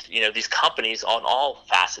to, these companies on all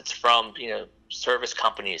facets, from, service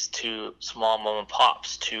companies to small mom and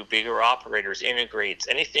pops to bigger operators, integrates,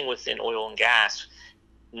 anything within oil and gas,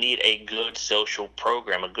 need a good social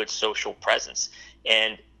program, a good social presence.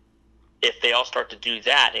 And if they all start to do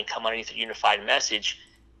that and come underneath a unified message,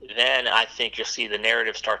 then I think you'll see the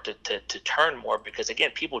narrative start to turn more, because,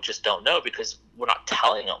 again, people just don't know, because we're not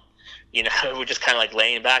telling them. We're just kind of like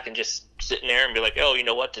laying back and just sitting there and be like, oh, you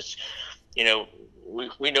know what, this,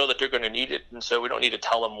 we know that they're going to need it, and so we don't need to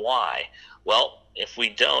tell them why. Well, if we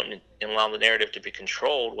don't and allow the narrative to be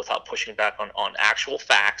controlled without pushing back on actual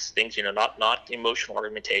facts, things, not emotional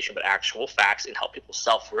argumentation, but actual facts, and help people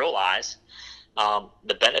self-realize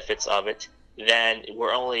the benefits of it, then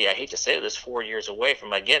we're only, I hate to say this, 4 years away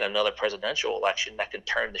from, again, another presidential election that can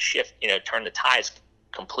turn the tides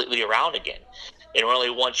completely around again. And we're only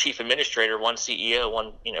one chief administrator, one CEO,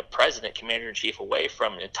 one president, commander-in-chief away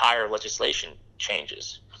from entire legislation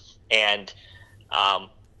changes. And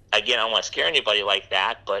again, I don't want to scare anybody like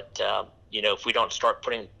that, but if we don't start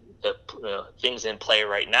putting the things in play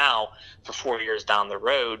right now for 4 years down the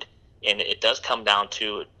road, and it does come down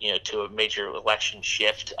to to a major election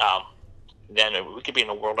shift, then we could be in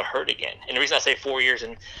a world of hurt again. And the reason I say 4 years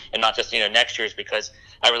and not just next year is because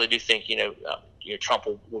I really do think Trump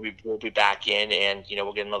will be back in, and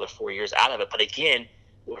we'll get another 4 years out of it. But again,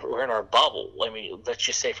 we're in our bubble. I mean, let's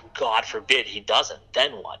just say, God forbid he doesn't,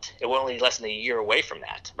 then what? We're only less than a year away from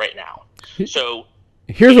that right now. So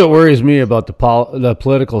here's what worries me about the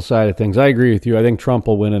political side of things. I agree with you. I think Trump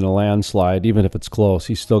will win in a landslide. Even if it's close,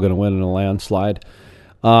 he's still going to win in a landslide.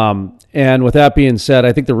 And with that being said,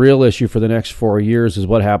 I think the real issue for the next 4 years is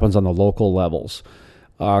what happens on the local levels.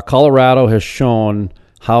 Colorado has shown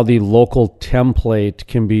how the local template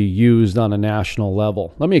can be used on a national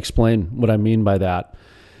level. Let me explain what I mean by that.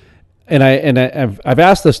 And I've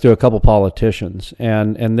asked this to a couple politicians,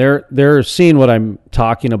 and they're seeing what I'm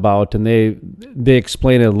talking about, and they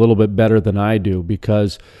explain it a little bit better than I do,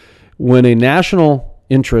 because when a national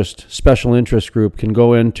special interest group can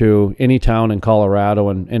go into any town in Colorado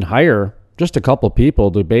and hire just a couple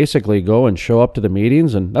people to basically go and show up to the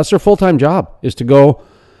meetings, and that's their full-time job, is to go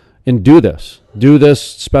and do this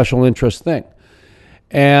special interest thing.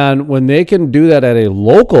 And when they can do that at a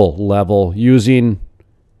local level using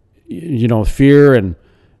fear and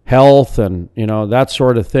health and, that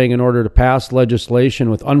sort of thing in order to pass legislation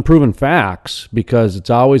with unproven facts, because it's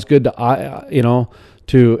always good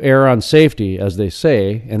to err on safety, as they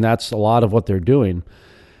say, and that's a lot of what they're doing.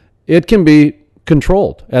 It can be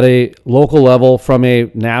controlled at a local level from a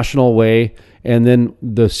national way, and then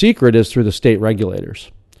the secret is through the state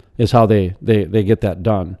regulators, is how they get that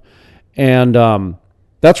done. And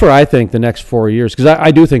that's where I think the next 4 years, because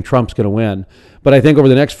I do think Trump's going to win, but I think over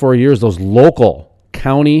the next 4 years, those local,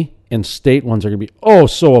 county, and state ones are going to be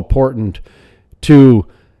so important to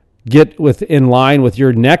get in line with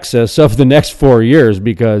your nexus of the next 4 years,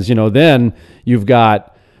 because then you've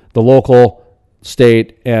got the local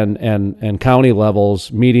state and county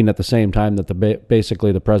levels meeting at the same time that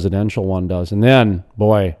basically the presidential one does. And then,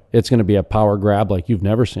 boy, it's going to be a power grab like you've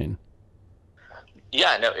never seen.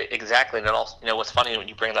 Yeah, no, exactly. And also, what's funny when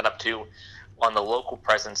you bring that up too on the local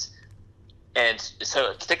presence. And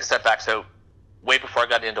so to take a step back, so way before I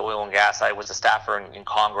got into oil and gas, I was a staffer in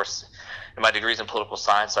Congress, and my degree's in political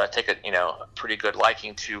science, so I take a pretty good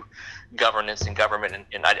liking to governance and government.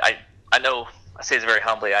 And I know, I say this very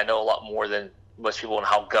humbly, I know a lot more than most people on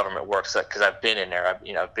how government works because I've been in there.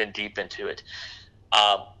 I've been deep into it.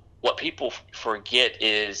 What people forget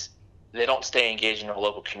is they don't stay engaged in their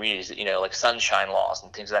local communities, like sunshine laws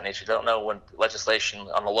and things of that nature. They don't know when legislation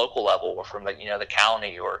on the local level or from the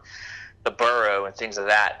county or the borough and things of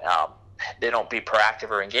that. They don't be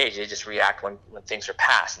proactive or engaged. They just react when things are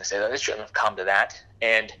passed. And they say, oh, this shouldn't have come to that.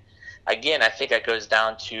 And again, I think that goes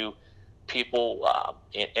down to people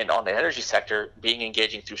and on the energy sector being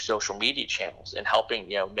engaging through social media channels and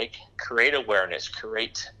helping, create awareness,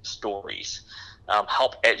 create stories,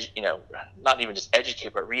 help not even just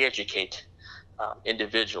educate, but re-educate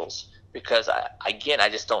individuals. Because I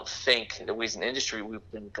just don't think that we as an industry,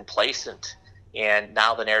 we've been complacent. And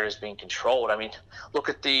now the narrative is being controlled. I mean, look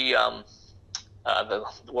at the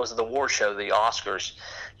award show, the Oscars.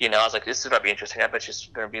 I was like, this is going to be interesting. I bet it's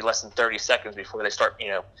going to be less than 30 seconds before they start,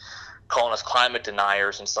 calling us climate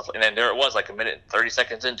deniers and stuff. And then there it was, like a minute and 30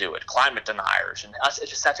 seconds into it, climate deniers. And it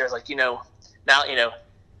just sat there. I was like, now,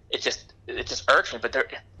 it just irks me. But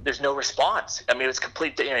there's no response. I mean, it's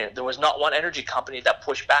complete. There was not one energy company that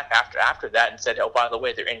pushed back after that and said, oh, by the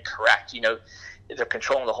way, they're incorrect. They're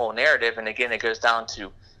controlling the whole narrative. And again, it goes down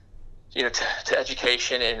to to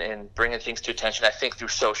education and bringing things to attention. I think through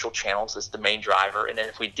social channels is the main driver. And then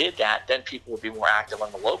if we did that, then people would be more active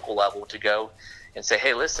on the local level to go and say,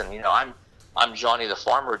 hey, listen, I'm Johnny the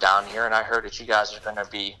farmer down here, and I heard that you guys are going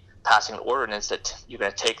to be passing an ordinance that you're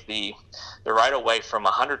going to take the right of way from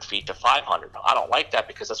 100 feet to 500. I don't like that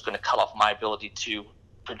because that's going to cut off my ability to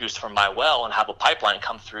produce from my well and have a pipeline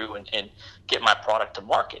come through and get my product to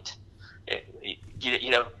market.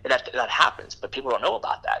 That happens, but people don't know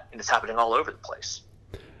about that, and it's happening all over the place.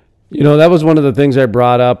 That was one of the things I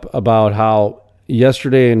brought up about how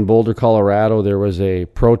yesterday in Boulder, Colorado, there was a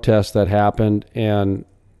protest that happened, and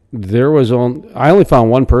I only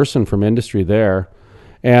found one person from industry there,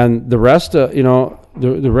 and the rest,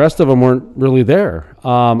 the rest of them weren't really there.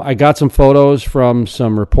 I got some photos from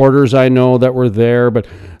some reporters I know that were there, but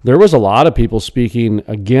there was a lot of people speaking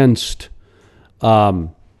against.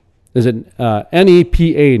 Is it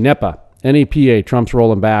NEPA? Trump's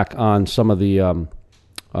rolling back on some of the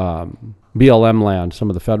BLM land, some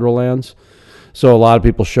of the federal lands. So a lot of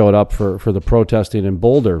people showed up for the protesting in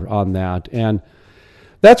Boulder on that. And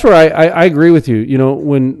that's where I agree with you.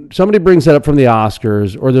 When somebody brings that up from the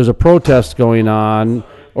Oscars, or there's a protest going on,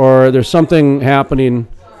 or there's something happening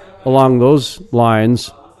along those lines,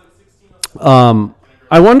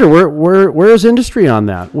 I wonder where is industry on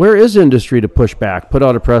that? Where is industry to push back, put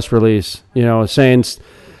out a press release, saying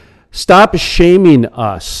stop shaming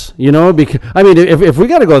us, because if we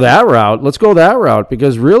got to go that route, let's go that route,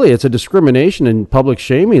 because really it's a discrimination and public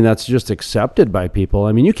shaming that's just accepted by people.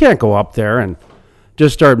 I mean, you can't go up there and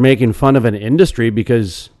just start making fun of an industry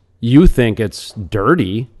because you think it's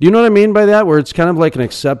dirty. Do you know what I mean by that? Where it's kind of like an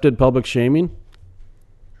accepted public shaming?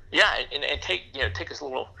 Yeah, and take us a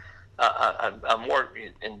little more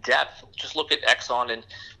in depth. Just look at Exxon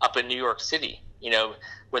up in New York City,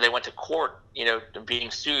 where they went to court, being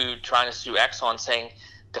sued, trying to sue Exxon, saying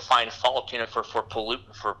to find fault,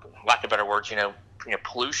 for lack of better words,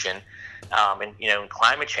 pollution, and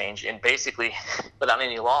climate change, and basically without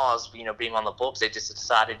any laws, being on the books, they just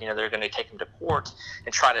decided, they're going to take them to court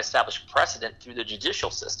and try to establish precedent through the judicial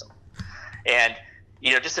system. And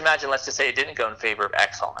just imagine, let's just say it didn't go in favor of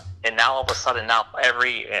Exxon, and now all of a sudden,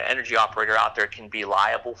 every energy operator out there can be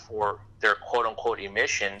liable for their quote-unquote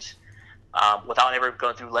emissions without ever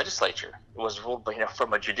going through legislature. It was ruled,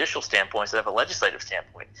 from a judicial standpoint instead of a legislative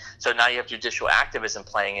standpoint. So now you have judicial activism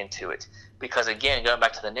playing into it, because again, going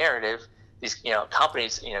back to the narrative, these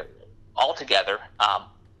companies, altogether,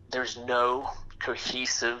 there's no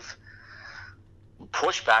cohesive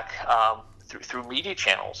pushback through media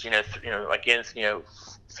channels, again,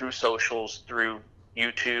 through socials, through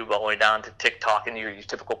YouTube, all the way down to TikTok and your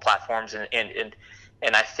typical platforms, and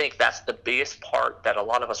I think that's the biggest part that a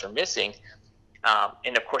lot of us are missing.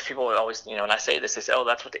 And of course, people always, when I say this, they say, "Oh,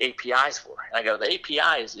 that's what the API is for." And I go, "The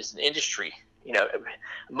API is an industry."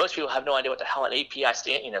 Most people have no idea what the hell an API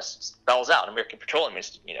spells out. American Petroleum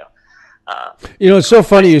Institute, It's so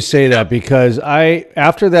funny you say that, because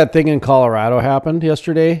after that thing in Colorado happened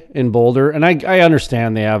yesterday in Boulder, and I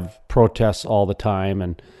understand they have protests all the time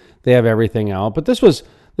and they have everything out, but this was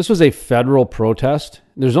a federal protest.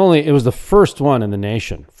 It was the first one in the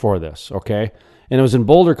nation for this, okay? And it was in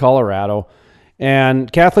Boulder, Colorado,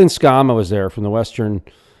 and Kathleen Skama was there from the Western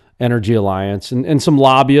Energy Alliance, and some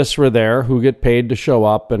lobbyists were there who get paid to show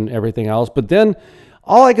up and everything else. But then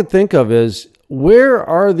all I could think of is, where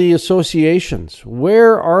are the associations?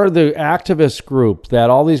 Where are the activist group that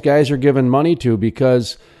all these guys are giving money to?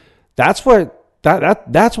 Because that's why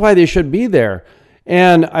they should be there.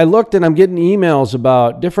 And I looked, and I'm getting emails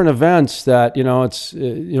about different events that, it's,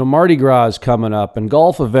 Mardi Gras is coming up, and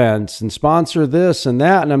golf events, and sponsor this and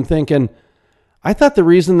that. And I'm thinking, I thought the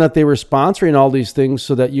reason that they were sponsoring all these things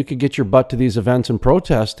so that you could get your butt to these events and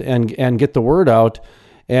protest and get the word out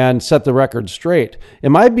and set the record straight.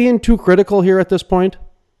 Am I being too critical here at this point?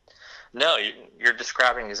 No, you're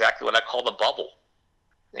describing exactly what I call the bubble.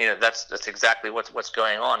 That's exactly what's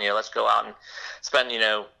going on. Let's go out and spend,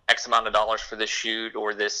 X amount of dollars for this shoot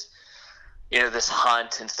or this, this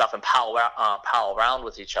hunt and stuff, and pal around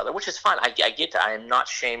with each other, which is fine. I get that. I am not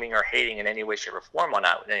shaming or hating in any way, shape, or form on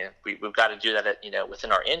that. We've got to do that,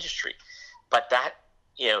 within our industry. But that,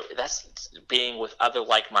 that's being with other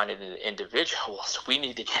like-minded individuals. We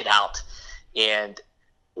need to get out, and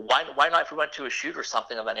why not, if we went to a shoot or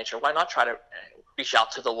something of that nature, why not try to reach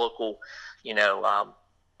out to the local,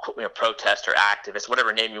 protest or activist,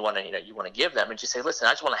 whatever name you want to give them, and just say, listen,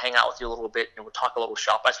 I just want to hang out with you a little bit, and we'll talk a little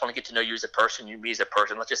shop. I just want to get to know you as a person, you me as a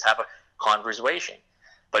person. Let's just have a conversation.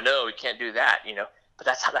 But no, we can't do that, But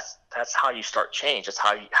that's how you start change. That's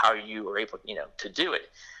how you are able, to do it.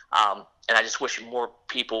 And I just wish more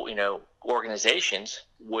people, organizations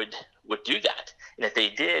would do that. And if they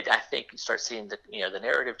did, I think you'd start seeing the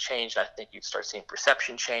narrative change. I think you'd start seeing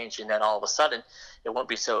perception change, and then all of a sudden, it won't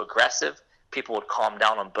be so aggressive. People would calm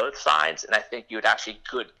down on both sides, and I think you would actually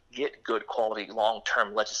get good quality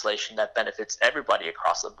long-term legislation that benefits everybody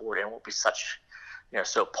across the board, and won't be such,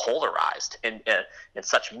 so polarized and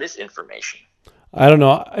such misinformation. I don't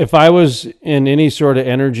know if I was in any sort of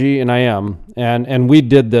energy, and I am, and we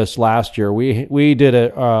did this last year. We did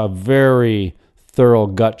a very thorough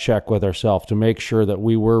gut check with ourselves to make sure that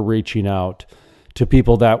we were reaching out to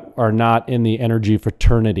people that are not in the energy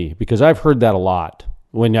fraternity, because I've heard that a lot.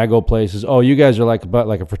 When I go places, oh, you guys are like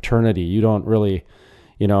a fraternity. You don't really,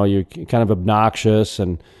 you're kind of obnoxious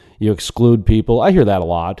and you exclude people. I hear that a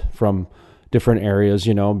lot from different areas,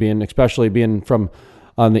 especially being from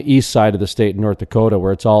on the east side of the state in North Dakota,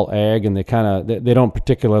 where it's all ag, and they don't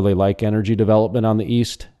particularly like energy development on the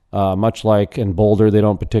east, much like in Boulder, they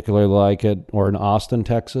don't particularly like it, or in Austin,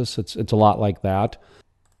 Texas. It's a lot like that.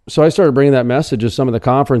 So I started bringing that message at some of the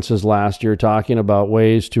conferences last year, talking about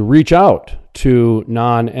ways to reach out to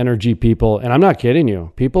non-energy people. And I'm not kidding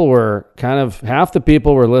you. People were half the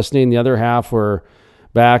people were listening. The other half were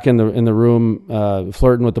back in the room,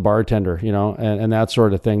 flirting with the bartender, and that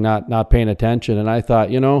sort of thing, not paying attention. And I thought,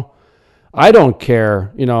 I don't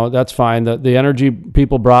care, that's fine. The energy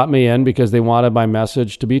people brought me in because they wanted my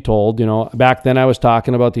message to be told. Back then I was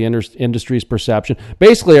talking about the industry's perception.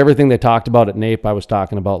 Basically everything they talked about at NAPE I was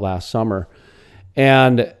talking about last summer.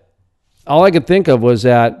 And all I could think of was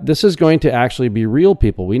that this is going to actually be real,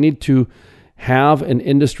 people. We need to have an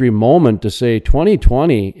industry moment to say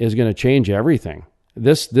 2020 is going to change everything.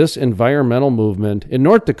 This environmental movement in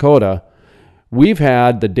North Dakota, we've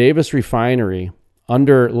had the Davis refinery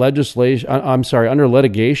under litigation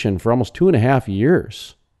for almost 2.5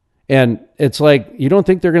 years. And it's like, you don't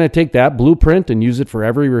think they're going to take that blueprint and use it for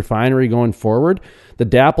every refinery going forward? The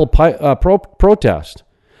DAPL protest.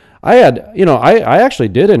 I actually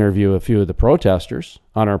did interview a few of the protesters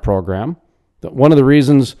on our program. One of the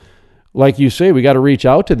reasons, like you say, we got to reach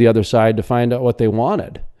out to the other side to find out what they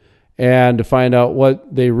wanted and to find out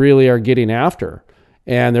what they really are getting after.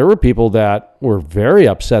 And there were people that were very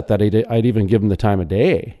upset that I'd even give them the time of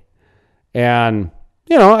day. And,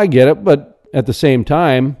 I get it. But at the same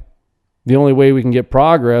time, the only way we can get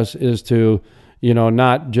progress is to,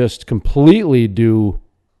 not just completely do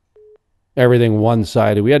everything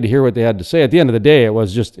one-sided. We had to hear what they had to say. At the end of the day, it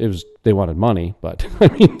was they wanted money. But,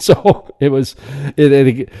 so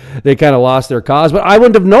they kind of lost their cause. But I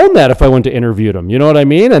wouldn't have known that if I went to interview them. You know what I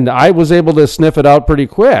mean? And I was able to sniff it out pretty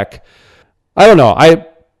quick. I don't know.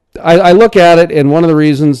 I look at it, and one of the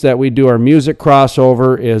reasons that we do our music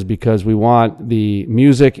crossover is because we want the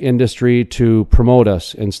music industry to promote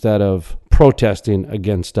us instead of protesting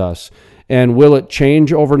against us. And will it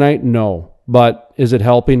change overnight? No. But is it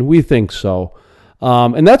helping? We think so.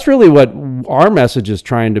 And that's really what our message is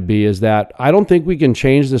trying to be, is that I don't think we can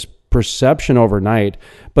change this perception overnight,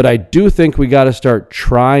 but I do think we got to start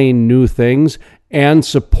trying new things and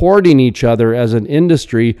supporting each other as an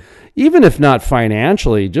industry, even if not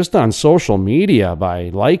financially, just on social media by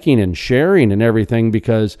liking and sharing and everything,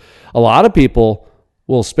 because a lot of people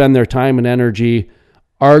will spend their time and energy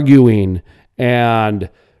arguing and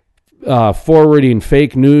forwarding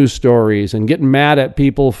fake news stories and getting mad at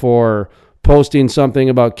people for posting something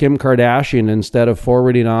about Kim Kardashian instead of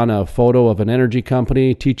forwarding on a photo of an energy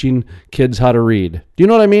company teaching kids how to read. Do you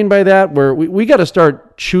know what I mean by that? Where we got to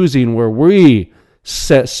start choosing where we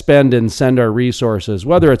spend and send our resources,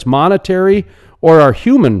 whether it's monetary or our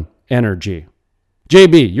human energy.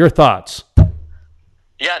 JB, your thoughts?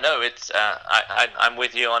 Yeah, no, it's I'm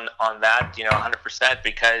with you on that, 100%,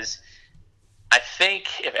 because I think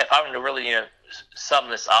if I were to really, sum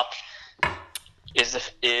this up,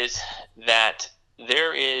 is that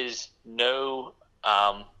there is no,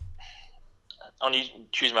 I want to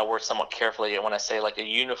choose my words somewhat carefully when I say like a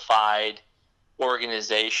unified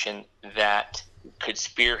organization that could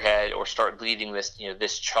spearhead or start leading this,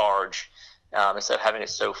 this charge, instead of having it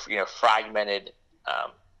so, fragmented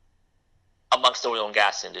amongst the oil and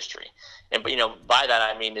gas industry. And, but, by that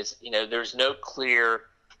I mean is, there's no clear,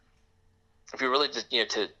 if you really just,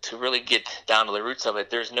 to really get down to the roots of it,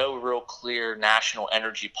 there's no real clear national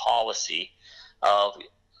energy policy of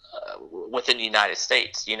within the United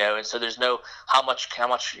States, and so there's no how much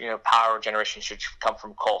power generation should come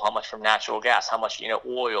from coal, how much from natural gas, how much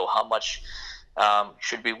oil, how much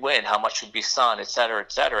should be wind, how much should be sun, et cetera,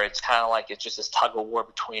 et cetera. It's kind of like it's just this tug of war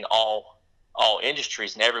between all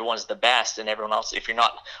industries, and everyone's the best, and everyone else, if you're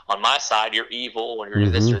not on my side, you're evil, or you're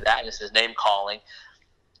this or that, and this is name calling.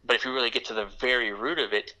 But if you really get to the very root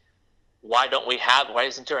of it, why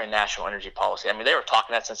isn't there a national energy policy? I mean, they were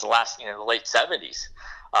talking that since the late 70s.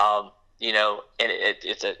 And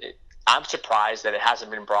I'm surprised that it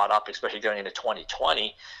hasn't been brought up, especially going into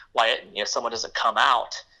 2020, why someone doesn't come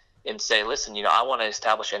out and say, listen, I want to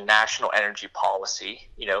establish a national energy policy,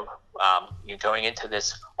 going into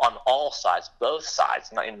this on all sides, both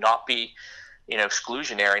sides, not be,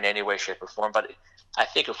 exclusionary in any way, shape, or form. But I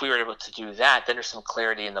think if we were able to do that, then there's some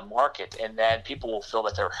clarity in the market, and then people will feel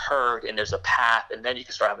that they're heard, and there's a path, and then you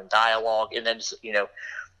can start having dialogue, and then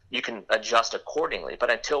you can adjust accordingly. But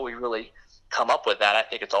until we really come up with that, I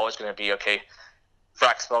think it's always going to be, okay,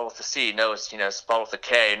 frac spelled with a C, no, it's spelled with a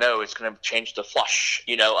K, no, it's going to change to flush,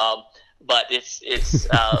 but it's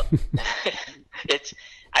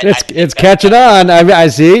it's catching on. I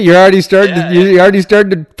see you're already starting. You already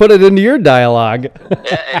started to put it into your dialogue.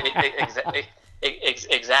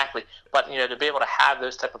 Exactly. But to be able to have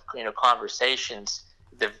those type of conversations,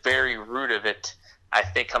 the very root of it, I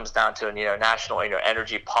think, comes down to a national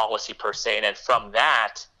energy policy per se, and then from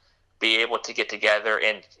that, be able to get together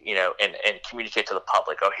and and communicate to the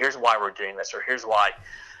public. Oh, here's why we're doing this, or here's why.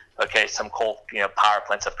 Okay, some coal power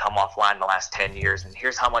plants have come offline in the last 10 years, and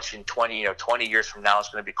here's how much in 20 years from now is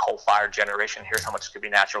going to be coal-fired generation. Here's how much is going to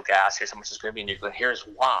be natural gas. Here's how much is going to be nuclear. Here's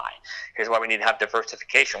why. Here's why we need to have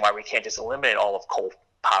diversification. Why we can't just eliminate all of coal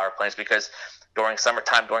power plants, because during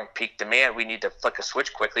summertime, during peak demand, we need to flick a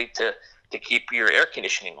switch quickly to keep your air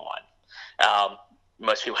conditioning on.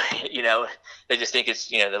 Most people, they just think it's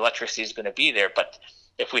the electricity is going to be there, but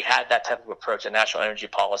if we had that type of approach, a national energy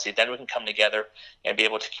policy, then we can come together and be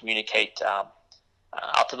able to communicate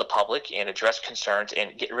out to the public and address concerns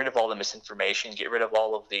and get rid of all the misinformation, get rid of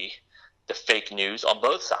all of the fake news on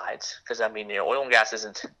both sides. Because oil and gas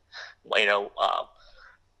isn't,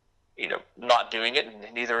 not doing it,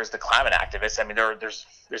 and neither is the climate activists. I mean,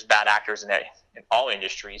 there's bad actors in all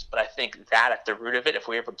industries, but I think that at the root of it, if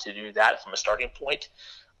we're able to do that from a starting point,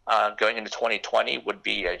 going into 2020 would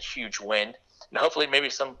be a huge win. And hopefully maybe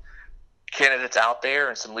some candidates out there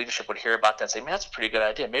and some leadership would hear about that and say, man, that's a pretty good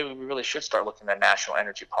idea. Maybe we really should start looking at national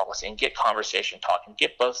energy policy and get conversation talking,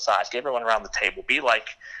 get both sides, get everyone around the table, be like,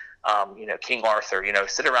 King Arthur,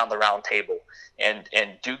 sit around the round table and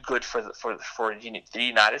do good for the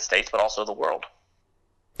United States, but also the world.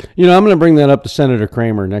 I'm going to bring that up to Senator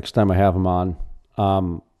Kramer next time I have him on.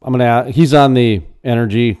 He's on the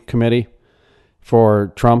Energy Committee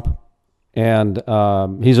for Trump. And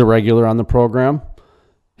he's a regular on the program.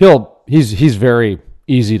 He's very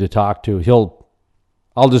easy to talk to.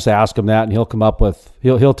 I'll just ask him that, and he'll come up with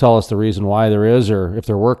he'll tell us the reason why there is, or if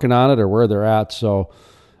they're working on it, or where they're at. So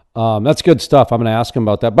that's good stuff. I'm going to ask him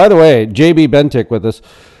about that. By the way, JB Bendick with us,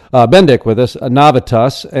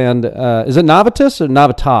 Navitas, and is it Navitas or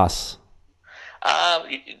Navitas?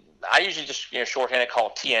 I usually just shorthand it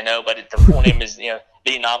called TNO, but the full name is the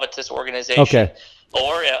Navitas organization. Okay.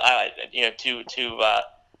 Or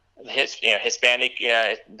Hispanic,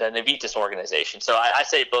 the Navitas organization. So I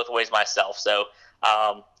say it both ways myself. So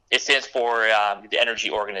it stands for the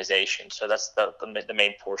Energy Organization. So that's the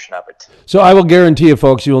main portion of it. So I will guarantee you,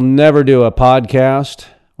 folks, you will never do a podcast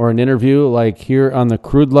or an interview like here on the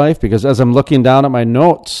Crude Life, because as I'm looking down at my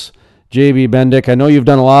notes, JB Bendick, I know you've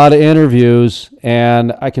done a lot of interviews,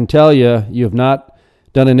 and I can tell you, you have not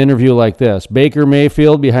done an interview like this. Baker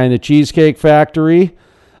Mayfield behind the Cheesecake Factory,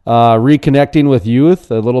 reconnecting with youth,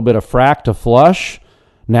 a little bit of Frac to Flush,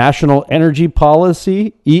 National Energy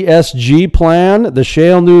Policy, ESG Plan, the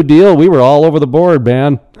Shale New Deal. We were all over the board,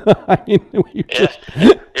 man. I mean,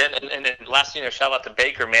 and last shout out to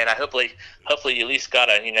Baker, man. Hopefully you at least got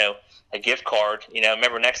a gift card.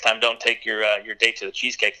 Remember next time, don't take your date to the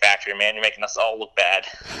Cheesecake Factory, man. You're making us all look bad.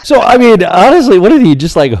 So, I mean, honestly, what did he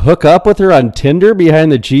just hook up with her on Tinder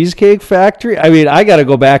behind the Cheesecake Factory? I mean, I got to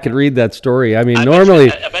go back and read that story. I mean,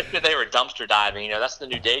 normally... I bet you they were dumpster diving. That's the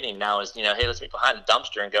new dating now is, hey, let's meet behind the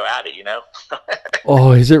dumpster and go at it,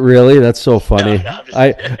 Oh, is it really? That's so funny. No,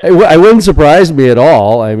 I wouldn't surprise me at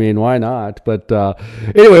all. I mean, why not? But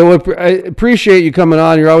anyway, I appreciate you coming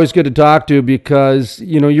on. You're always good to talk to because,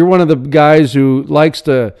 you're one of the guys who likes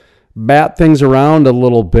to bat things around a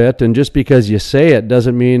little bit, and just because you say it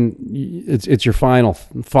doesn't mean it's your final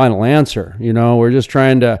answer. We're just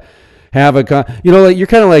trying to have you're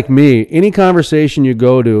kind of like me. Any conversation you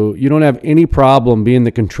go to, you don't have any problem being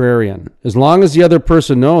the contrarian. As long as the other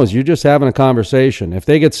person knows you're just having a conversation. If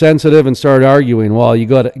they get sensitive and start arguing, well, you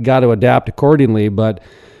got to adapt accordingly. But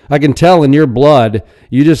I can tell in your blood,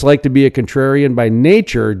 you just like to be a contrarian by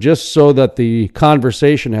nature, just so that the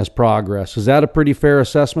conversation has progress. Is that a pretty fair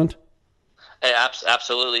assessment? Hey,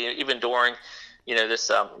 absolutely. Even during,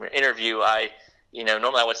 this interview,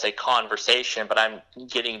 normally I would say conversation, but I'm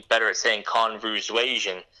getting better at saying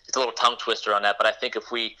conversation. It's a little tongue twister on that, but I think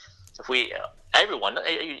if we everyone,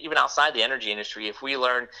 even outside the energy industry, if we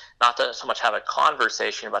learn not to so much have a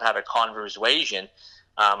conversation, but have a conversation,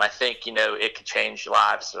 I think, it could change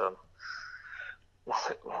lives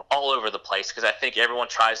all over the place, because I think everyone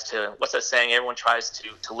tries to, what's that saying? Everyone tries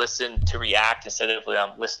to listen to react instead of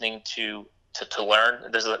listening to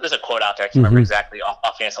learn. There's a quote out there, I can't remember exactly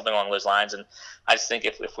offhand, something along those lines. And I just think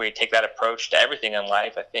if we take that approach to everything in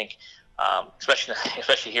life, I think,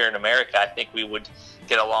 especially here in America, I think we would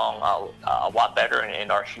get along a lot better,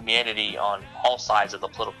 and our humanity on all sides of the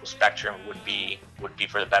political spectrum would be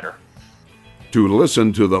for the better. To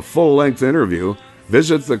listen to the full-length interview,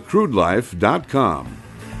 visit thecrudelife.com.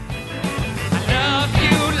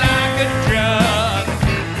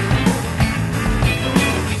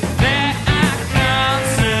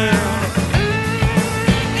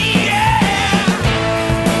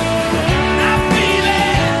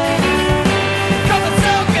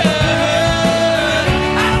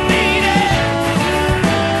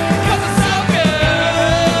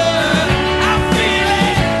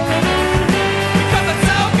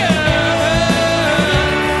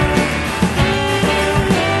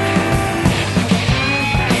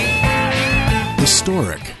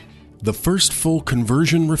 Historic, the first full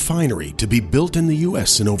conversion refinery to be built in the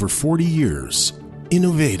U.S. in over 40 years.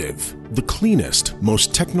 Innovative, the cleanest,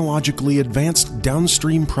 most technologically advanced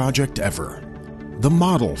downstream project ever. The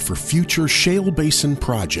model for future shale basin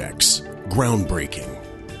projects. Groundbreaking.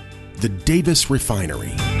 The Davis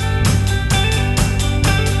Refinery.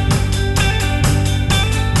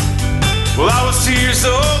 Well, I was 2 years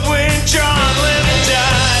old when John Lennon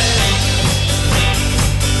died.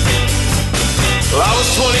 Well, I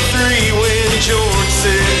was 23 when George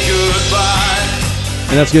said goodbye.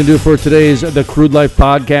 And that's going to do it for today's The Crude Life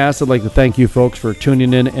podcast. I'd like to thank you folks for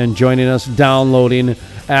tuning in and joining us, downloading,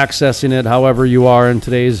 accessing it, however you are in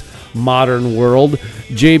today's modern world.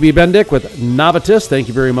 JB Bendick with Navitas, thank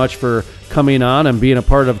you very much for coming on and being a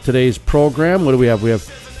part of today's program. What do we have? We have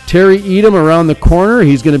Terry Edom around the corner.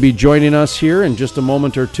 He's going to be joining us here in just a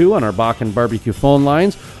moment or two on our Bakken Barbecue phone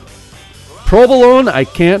lines. Provolone, I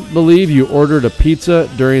can't believe you ordered a pizza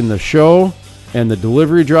during the show, and the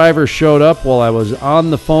delivery driver showed up while I was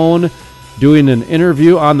on the phone doing an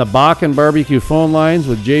interview on the Bakken Barbecue phone lines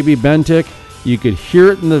with JB Bendick. You could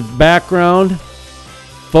hear it in the background.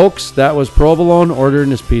 Folks, that was Provolone ordering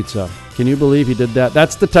his pizza. Can you believe he did that?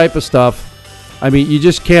 That's the type of stuff. I mean, you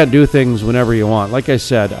just can't do things whenever you want. Like I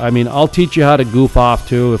said, I mean, I'll teach you how to goof off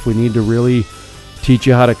too if we need to really teach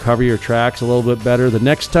you how to cover your tracks a little bit better. The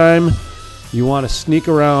next time you want to sneak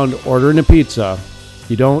around ordering a pizza,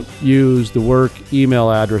 you don't use the work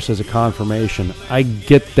email address as a confirmation. I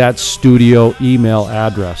get that studio email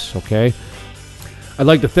address, okay? I'd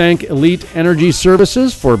like to thank Elite Energy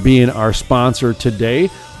Services for being our sponsor today.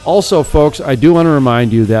 Also, folks, I do want to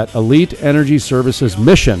remind you that Elite Energy Services'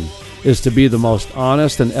 mission is to be the most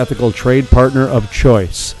honest and ethical trade partner of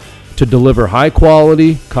choice, to deliver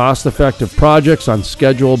high-quality, cost-effective projects on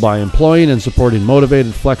schedule by employing and supporting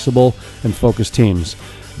motivated, flexible, and focused teams.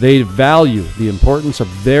 They value the importance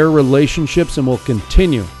of their relationships and will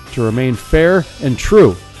continue to remain fair and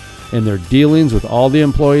true in their dealings with all the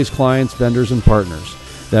employees, clients, vendors, and partners.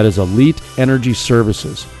 That is Elite Energy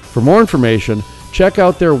Services. For more information, check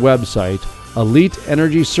out their website,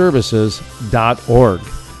 eliteenergyservices.org.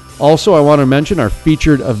 Also, I want to mention our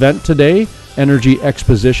featured event today, Energy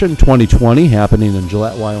Exposition 2020, happening in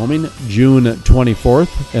Gillette, Wyoming, June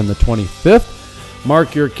 24th and the 25th.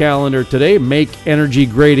 Mark your calendar today. Make energy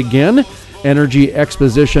great again.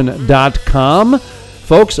 EnergyExposition.com.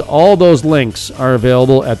 Folks, all those links are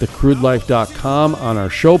available at thecrudelife.com on our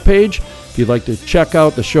show page. If you'd like to check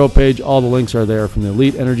out the show page, all the links are there, from the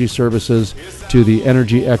Elite Energy Services to the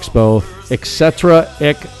Energy Expo, etc.,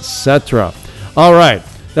 etc. All right.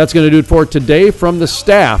 That's going to do it for today from the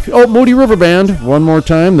staff. Oh, Moody River Band, one more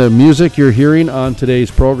time. The music you're hearing on today's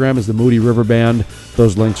program is the Moody River Band.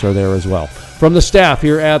 Those links are there as well. From the staff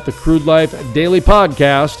here at the Crude Life Daily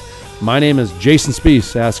Podcast, my name is Jason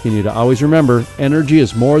Spees, asking you to always remember, energy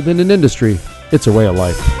is more than an industry. It's a way of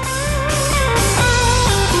life.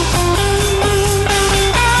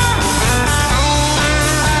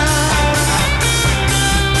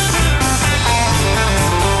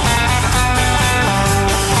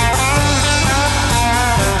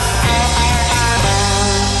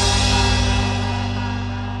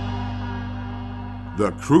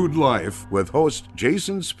 The Crude Life with host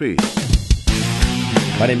Jason Spees.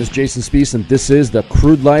 My name is Jason Spees, and this is the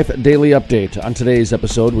Crude Life Daily Update. On today's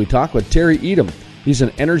episode, we talk with Terry Edom. He's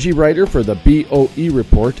an energy writer for the BOE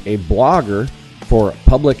Report, a blogger for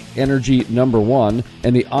Public Energy #1,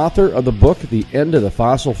 and the author of the book, The End of the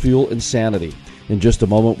Fossil Fuel Insanity. In just a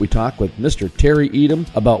moment, we talk with Mr. Terry Edom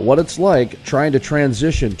about what it's like trying to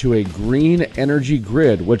transition to a green energy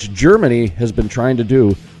grid, which Germany has been trying to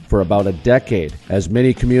do for about a decade, as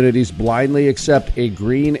many communities blindly accept a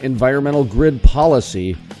green environmental grid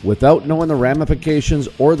policy without knowing the ramifications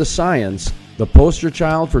or the science. The poster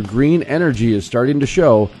child for green energy is starting to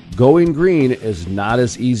show going green is not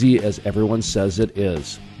as easy as everyone says it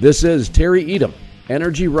is. This is Terry Edom,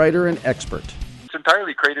 energy writer and expert. It's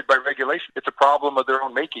entirely created by regulation. It's a problem of their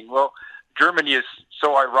own making. Well, Germany is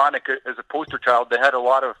so ironic as a poster child. They had a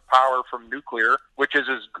lot of power from nuclear, which is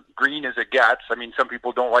as green as it gets. I mean, some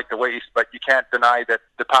people don't like the waste, but you can't deny that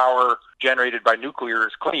the power generated by nuclear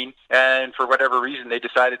is clean. And for whatever reason, they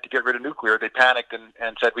decided to get rid of nuclear. They panicked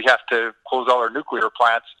and said, we have to close all our nuclear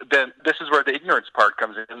plants. Then this is where the ignorance part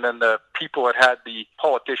comes in. And then the people that had the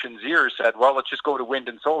politicians' ears said, well, let's just go to wind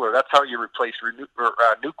and solar. That's how you replace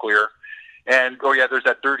nuclear. And, oh yeah, there's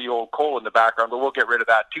that dirty old coal in the background, but we'll get rid of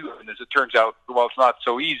that too. And as it turns out, well, it's not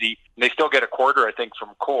so easy. And they still get a quarter, I think,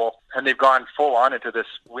 from coal. And they've gone full on into this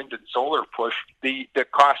wind and solar push. The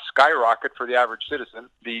costs skyrocket for the average citizen.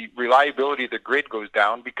 The reliability of the grid goes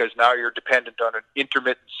down because now you're dependent on an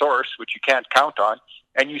intermittent source, which you can't count on.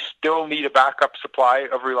 And you still need a backup supply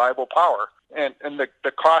of reliable power. And the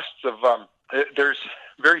costs of, there's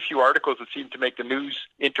very few articles that seem to make the news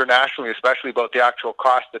internationally, especially about the actual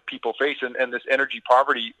cost that people face. And this energy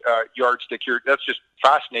poverty yardstick here, that's just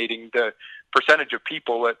fascinating. The percentage of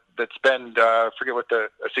people that spend, forget what a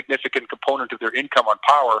significant component of their income on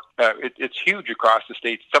power, it's huge across the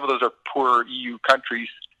states. Some of those are poor EU countries.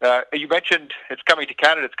 You mentioned it's coming to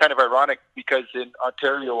Canada. It's kind of ironic because in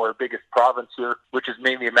Ontario, our biggest province here, which is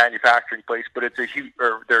mainly a manufacturing place, but it's a huge,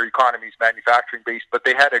 or their economy is manufacturing based, but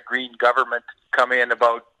they had a green government come in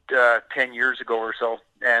about 10 years ago or so,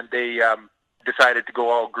 and they decided to go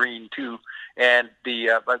all green too. And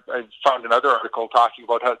I found another article talking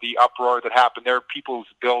about how the uproar that happened there. People's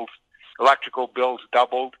electrical bills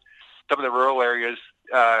doubled. Some of the rural areas,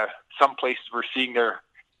 some places were seeing their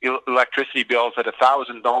electricity bills at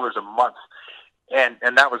 $1,000 a month, and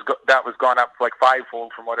that was gone up like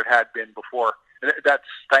fivefold from what it had been before. That's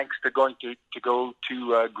thanks to going to go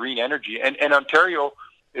to green energy. And Ontario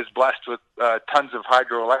is blessed with tons of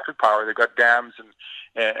hydroelectric power. They've got dams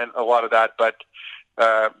and a lot of that, but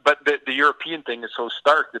the European thing is so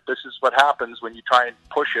stark that this is what happens when you try and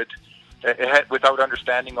push it without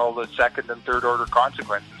understanding all the second and third order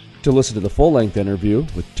consequences. To listen to the full-length interview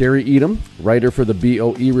with Terry Edom, writer for the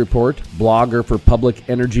BOE Report, blogger for Public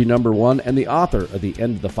Energy #1, and the author of The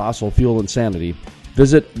End of the Fossil Fuel Insanity,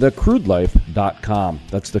 visit thecrudelife.com.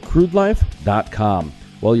 That's thecrudelife.com.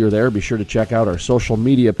 While you're there, be sure to check out our social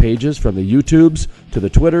media pages, from the YouTubes to the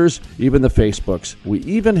Twitters, even the Facebooks. We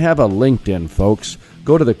even have a LinkedIn, folks.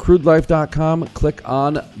 go to thecrudelife.com, click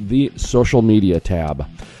on the social media tab.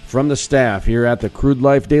 From the staff here at the Crude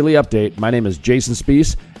Life Daily Update, my name is Jason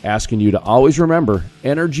Spees, asking you to always remember,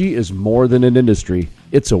 energy is more than an industry,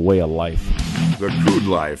 it's a way of life. The Crude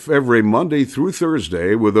Life, every Monday through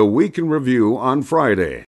Thursday with a week in review on Friday.